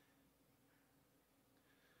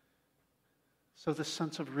 So the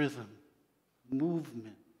sense of rhythm,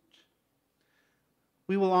 movement.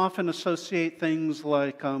 We will often associate things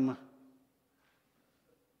like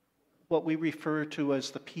what we refer to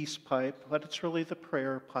as the peace pipe, but it's really the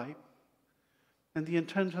prayer pipe. And the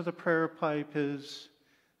intent of the prayer pipe is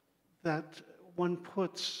that one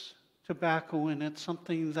puts tobacco in it,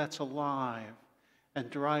 something that's alive and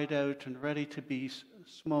dried out and ready to be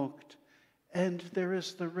smoked. And there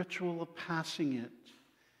is the ritual of passing it.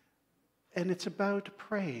 And it's about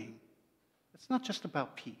praying. It's not just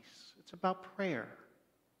about peace. It's about prayer.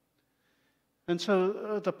 And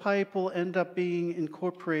so the pipe will end up being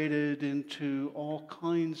incorporated into all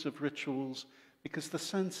kinds of rituals, because the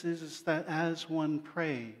sense is that as one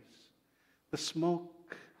prays, the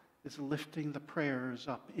smoke is lifting the prayers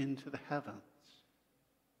up into the heavens.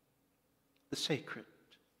 The sacred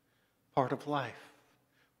part of life,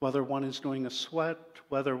 whether one is doing a sweat,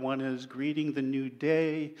 whether one is greeting the new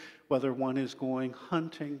day, whether one is going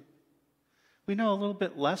hunting. We know a little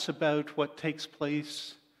bit less about what takes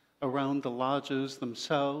place around the lodges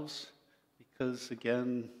themselves, because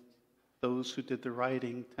again, those who did the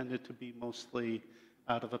writing tended to be mostly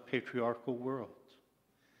out of a patriarchal world.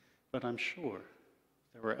 But I'm sure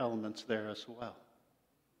there were elements there as well.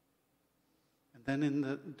 And then in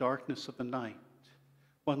the darkness of the night,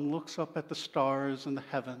 one looks up at the stars and the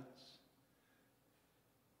heavens,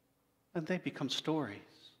 and they become stories.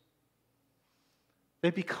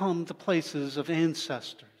 They become the places of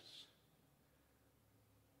ancestors,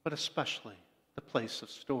 but especially the place of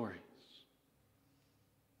stories.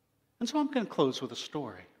 And so I'm going to close with a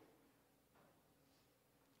story.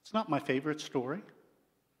 It's not my favorite story,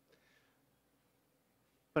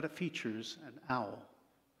 but it features an owl.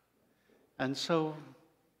 And so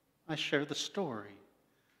I share the story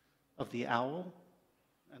of the owl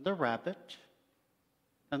and the rabbit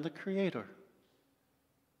and the creator.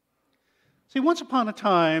 See, once upon a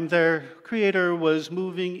time, their creator was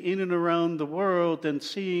moving in and around the world and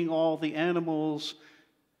seeing all the animals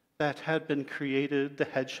that had been created, the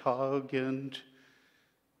hedgehog and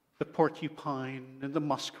the porcupine and the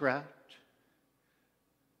muskrat.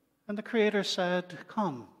 And the creator said,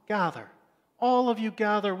 "Come, gather. All of you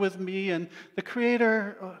gather with me." And the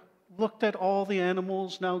creator looked at all the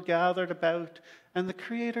animals now gathered about, and the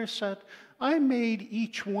creator said, "I made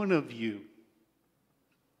each one of you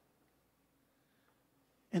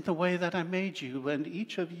in the way that I made you, and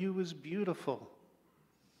each of you is beautiful,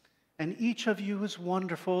 and each of you is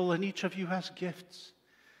wonderful, and each of you has gifts.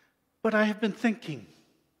 But I have been thinking,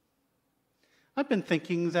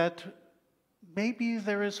 that maybe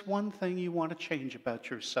there is one thing you want to change about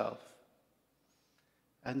yourself.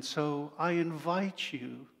 And so I invite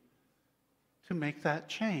you to make that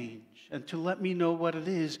change and to let me know what it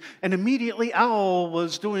is." And immediately Owl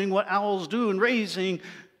was doing what owls do and raising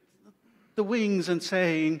the wings and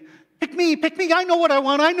saying, pick me, I know what I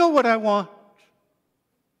want.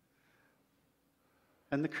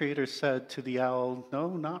 And the creator said to the owl,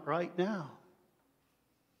 "No, not right now."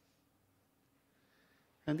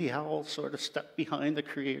 And the owl sort of stepped behind the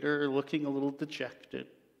creator, looking a little dejected.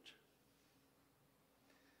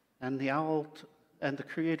 And the owl and the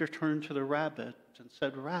creator turned to the rabbit and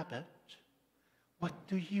said, "Rabbit, what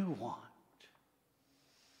do you want?"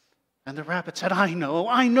 And the rabbit said, I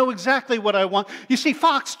know exactly what I want. You see,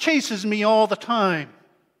 Fox chases me all the time."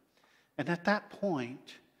 And at that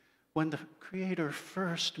point, when the creator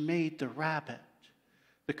first made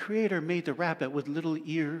the creator made the rabbit with little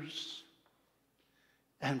ears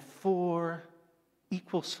and 4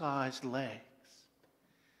 equal-sized legs.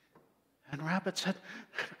 And rabbit said,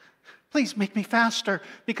 "Please make me faster,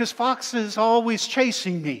 because Fox is always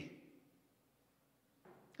chasing me."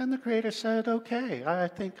 And the creator said, "Okay, I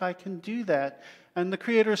think I can do that." And the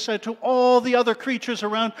creator said to all the other creatures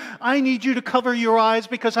around, "I need you to cover your eyes,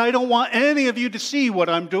 because I don't want any of you to see what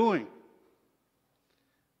I'm doing."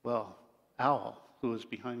 Well, Owl, who was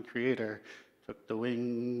behind creator, took the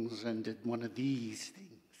wings and did one of these things.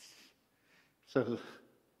 So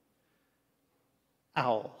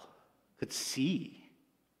Owl could see.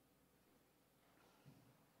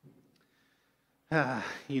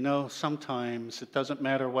 Sometimes it doesn't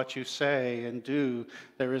matter what you say and do.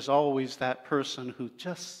 There is always that person who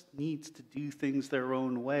just needs to do things their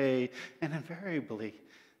own way, and invariably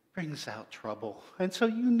brings out trouble. And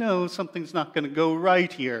so something's not going to go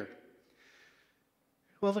right here.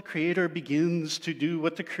 Well, the creator begins to do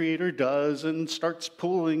what the creator does and starts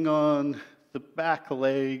pulling on the back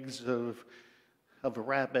legs of a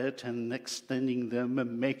rabbit and extending them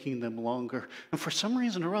and making them longer. And for some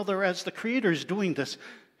reason or other, as the creator is doing this,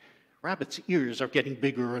 rabbit's ears are getting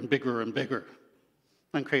bigger and bigger and bigger.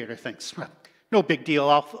 And creator thinks, "Well, no big deal,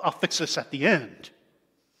 I'll fix this at the end."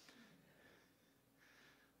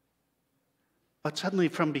 But suddenly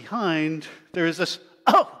from behind, there is this,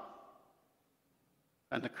 "Oh!"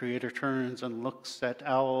 And the creator turns and looks at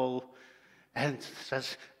Owl and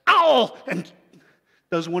says, "Owl!" and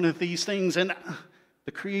does one of these things, and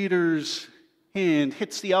the creator's hand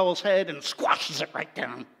hits the owl's head and squashes it right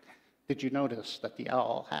down. Did you notice that the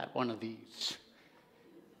owl had one of these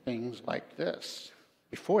things like this?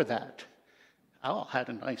 Before that, owl had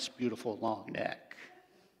a nice, beautiful, long neck.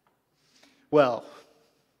 Well,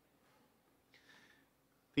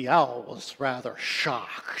 the owl was rather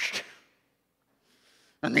shocked.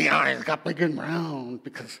 And the eyes got big and round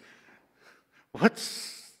because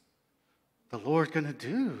what's the Lord going to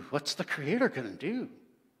do? What's the Creator going to do?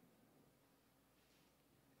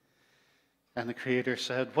 And the Creator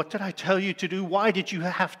said, what did I tell you to do? Why did you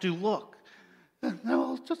have to look?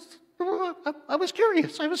 No, I was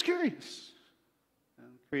curious. And the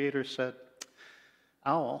Creator said,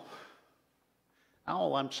 Owl,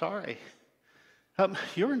 I'm sorry.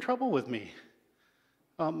 You're in trouble with me.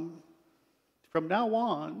 From now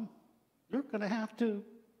on, you're going to have to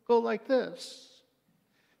go like this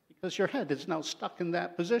because your head is now stuck in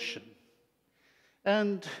that position.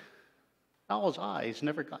 And Owl's eyes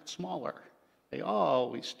never got smaller. They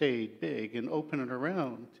always stayed big and open and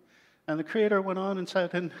around. And the Creator went on and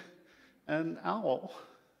said, and Owl,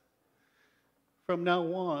 from now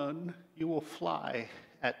on, you will fly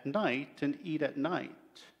at night and eat at night.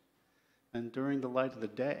 And during the light of the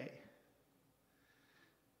day,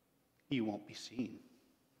 you won't be seen.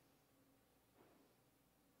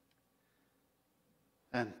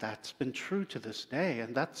 And that's been true to this day.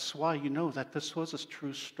 And that's why you know that this was a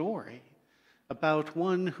true story about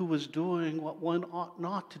one who was doing what one ought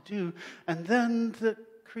not to do. And then the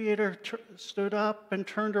Creator stood up and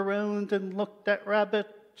turned around and looked at Rabbit.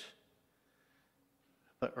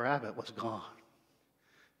 But Rabbit was gone.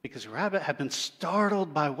 Because Rabbit had been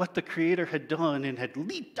startled by what the Creator had done and had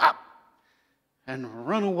leaped up and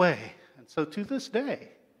run away. And so to this day,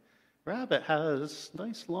 Rabbit has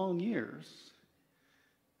nice long ears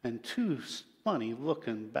and two funny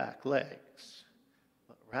looking back legs.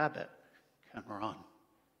 But Rabbit can run.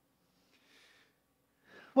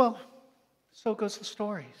 Well, so goes the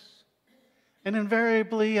stories. And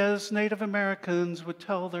invariably, as Native Americans would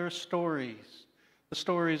tell their stories, the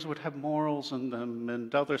stories would have morals in them,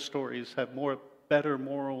 and other stories have better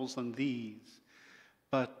morals than these.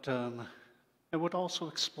 But it would also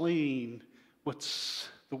explain what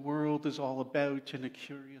the world is all about in a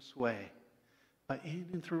curious way. But in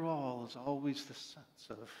and through all is always the sense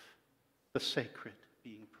of the sacred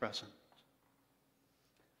being present.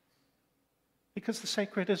 Because the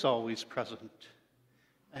sacred is always present.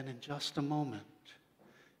 And in just a moment,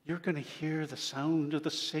 you're going to hear the sound of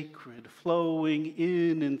the sacred flowing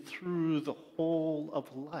in and through the whole of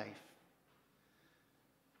life.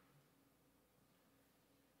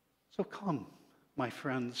 So come, my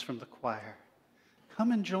friends from the choir,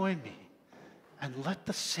 come and join me and let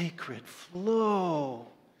the sacred flow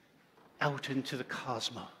out into the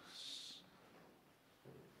cosmos.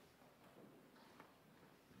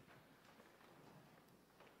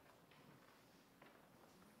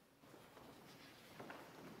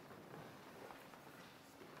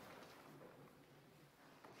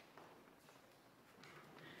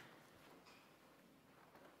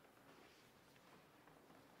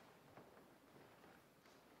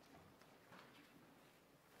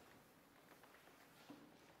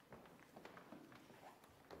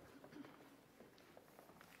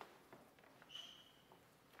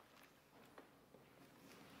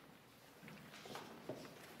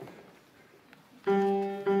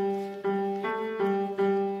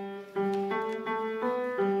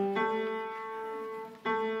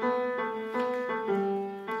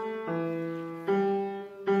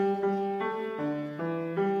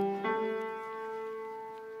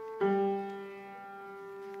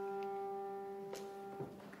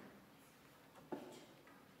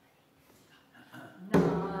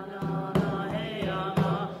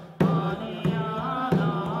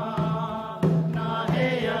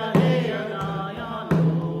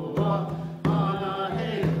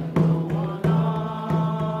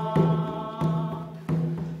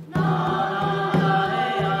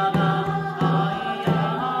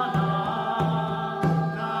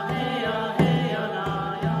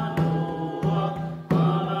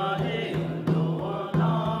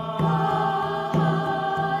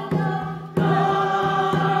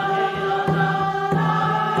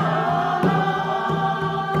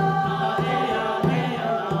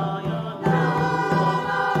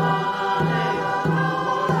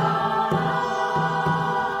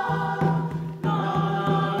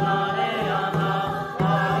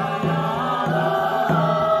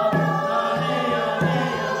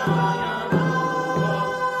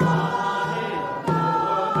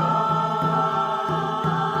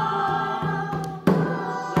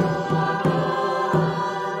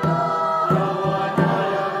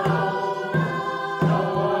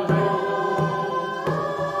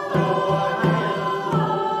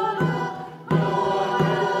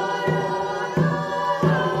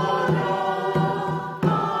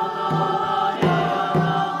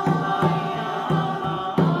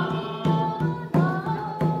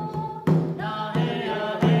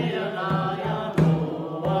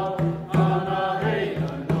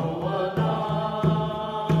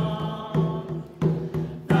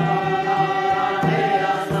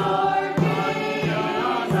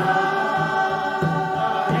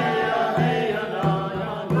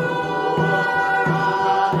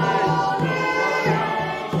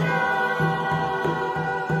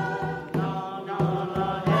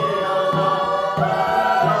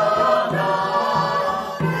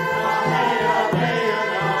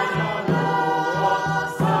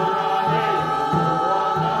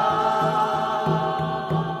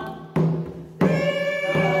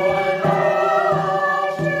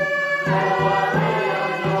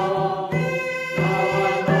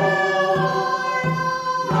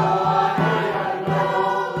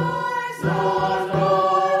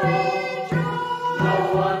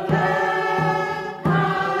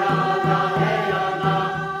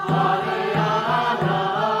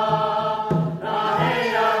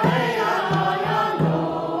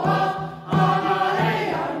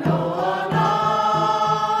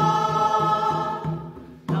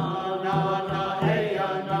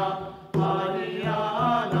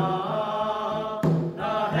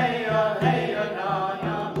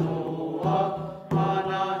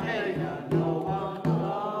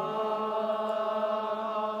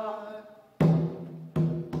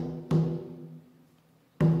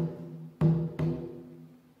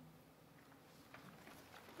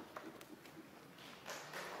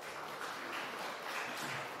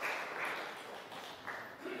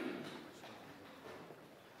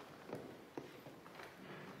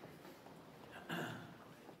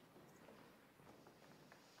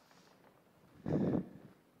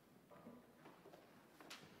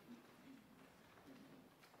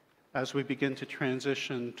 As we begin to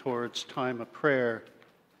transition towards time of prayer,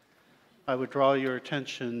 I would draw your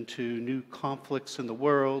attention to new conflicts in the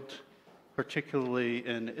world, particularly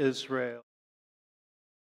in Israel.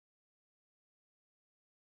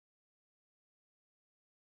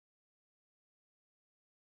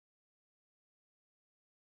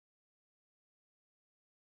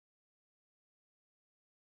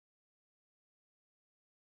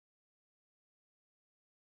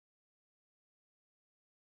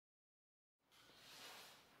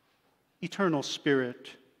 Eternal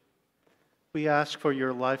Spirit, we ask for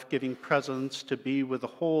your life-giving presence to be with the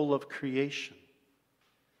whole of creation.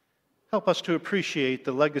 Help us to appreciate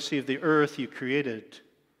the legacy of the earth you created,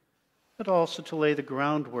 but also to lay the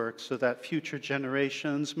groundwork so that future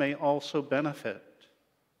generations may also benefit.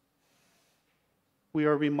 We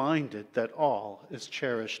are reminded that all is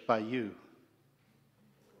cherished by you.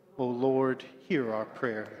 O Lord, hear our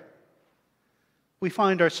prayer. We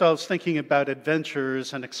find ourselves thinking about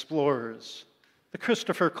adventurers and explorers, the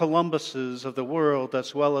Christopher Columbuses of the world,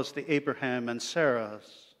 as well as the Abraham and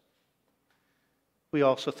Sarahs. We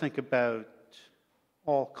also think about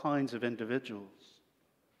all kinds of individuals.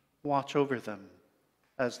 Watch over them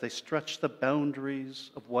as they stretch the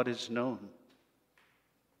boundaries of what is known.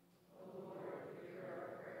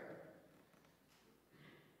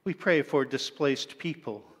 We pray for displaced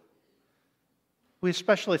people. We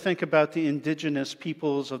especially think about the indigenous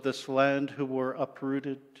peoples of this land who were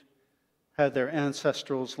uprooted, had their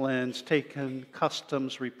ancestral lands taken,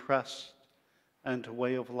 customs repressed, and a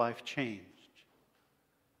way of life changed.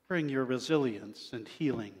 Bring your resilience and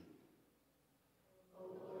healing. O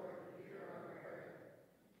Lord, hear our prayer.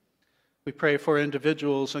 We pray for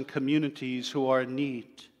individuals and communities who are in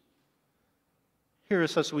need. Hear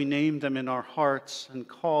us as we name them in our hearts and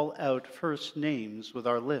call out first names with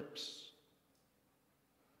our lips.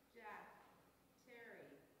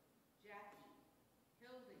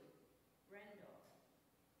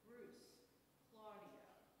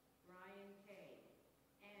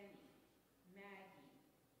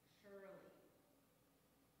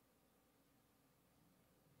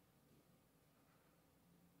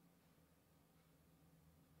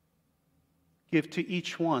 Give to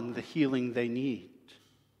each one the healing they need.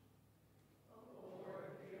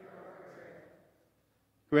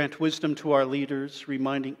 Grant wisdom to our leaders,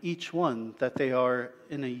 reminding each one that they are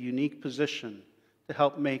in a unique position to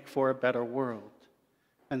help make for a better world,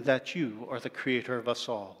 and that you are the creator of us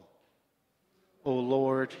all. O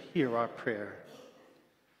Lord, hear our prayer.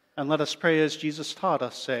 And let us pray as Jesus taught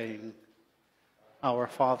us, saying, Our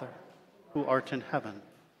Father, who art in heaven,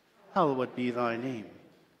 hallowed be thy name.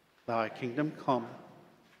 Thy kingdom come,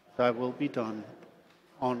 thy will be done,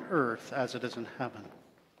 on earth as it is in heaven.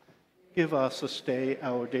 Give us this day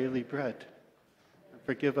our daily bread, and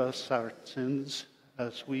forgive us our sins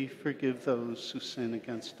as we forgive those who sin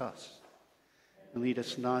against us. And lead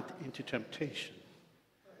us not into temptation,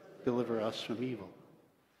 deliver us from evil.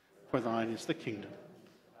 For thine is the kingdom,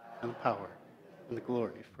 and the power, and the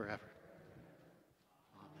glory forever.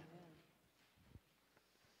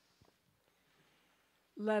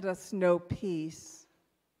 Let us know peace.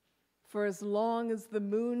 For as long as the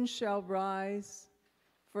moon shall rise,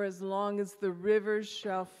 for as long as the rivers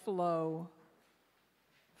shall flow,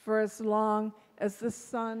 for as long as the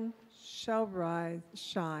sun shall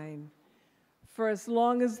shine, for as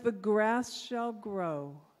long as the grass shall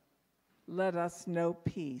grow, let us know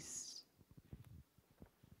peace.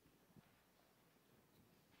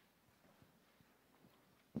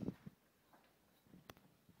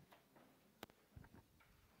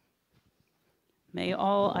 May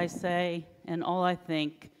all I say and all I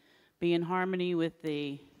think be in harmony with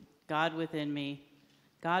thee, God within me,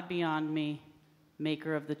 God beyond me,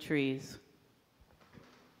 maker of the trees.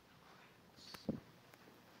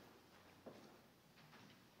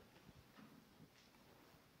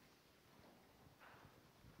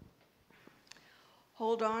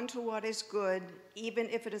 Hold on to what is good, even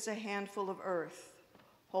if it is a handful of earth.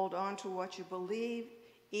 Hold on to what you believe,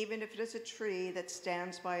 even if it is a tree that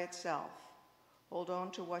stands by itself. Hold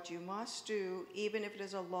on to what you must do, even if it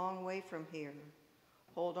is a long way from here.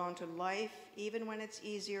 Hold on to life, even when it's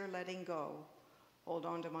easier letting go. Hold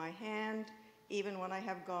on to my hand, even when I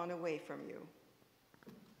have gone away from you.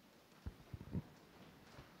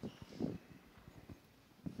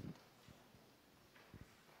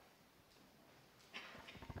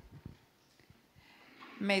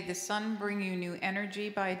 May the sun bring you new energy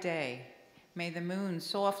by day. May the moon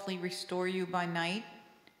softly restore you by night.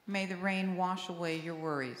 May the rain wash away your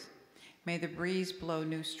worries. May the breeze blow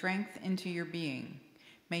new strength into your being.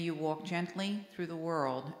 May you walk gently through the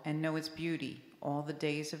world and know its beauty all the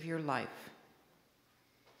days of your life.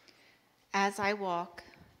 As I walk,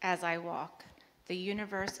 the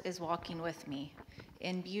universe is walking with me.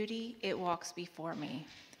 In beauty, it walks before me.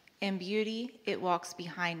 In beauty, it walks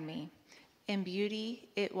behind me. In beauty,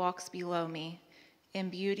 it walks below me. In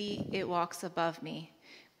beauty, it walks above me.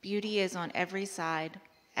 Beauty is on every side.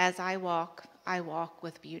 As I walk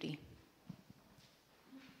with beauty.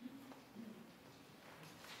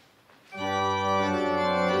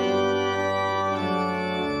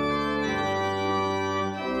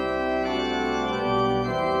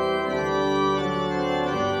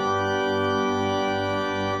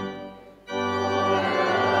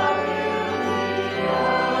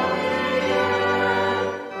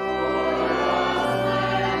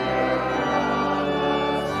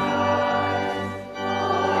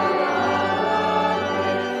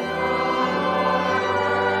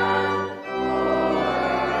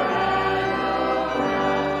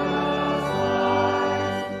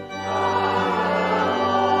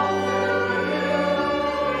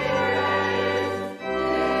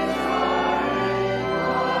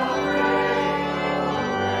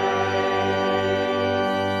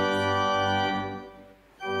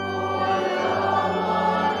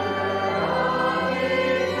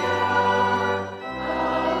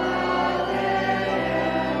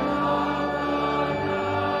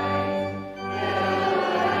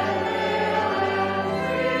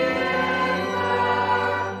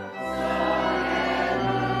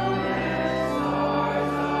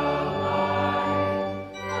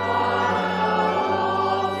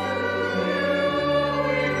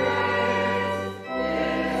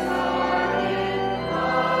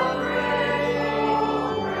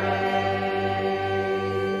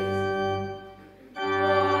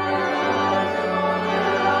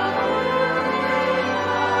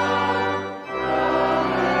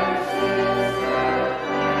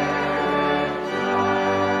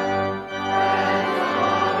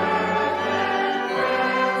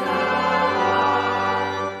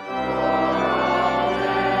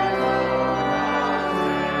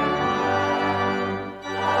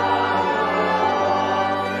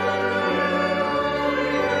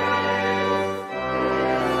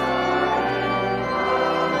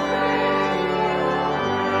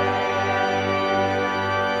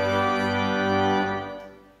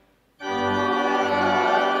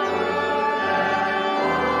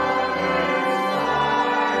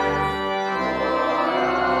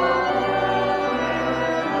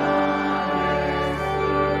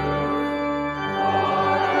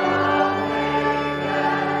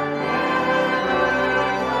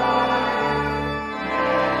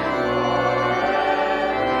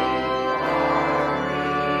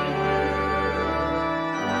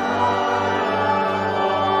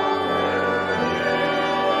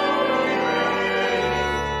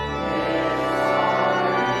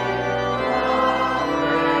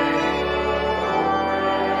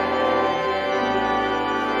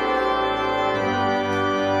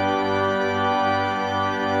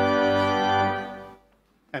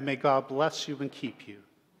 And may God bless you and keep you.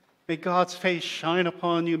 May God's face shine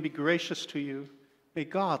upon you and be gracious to you. May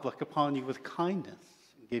God look upon you with kindness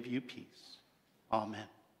and give you peace. Amen.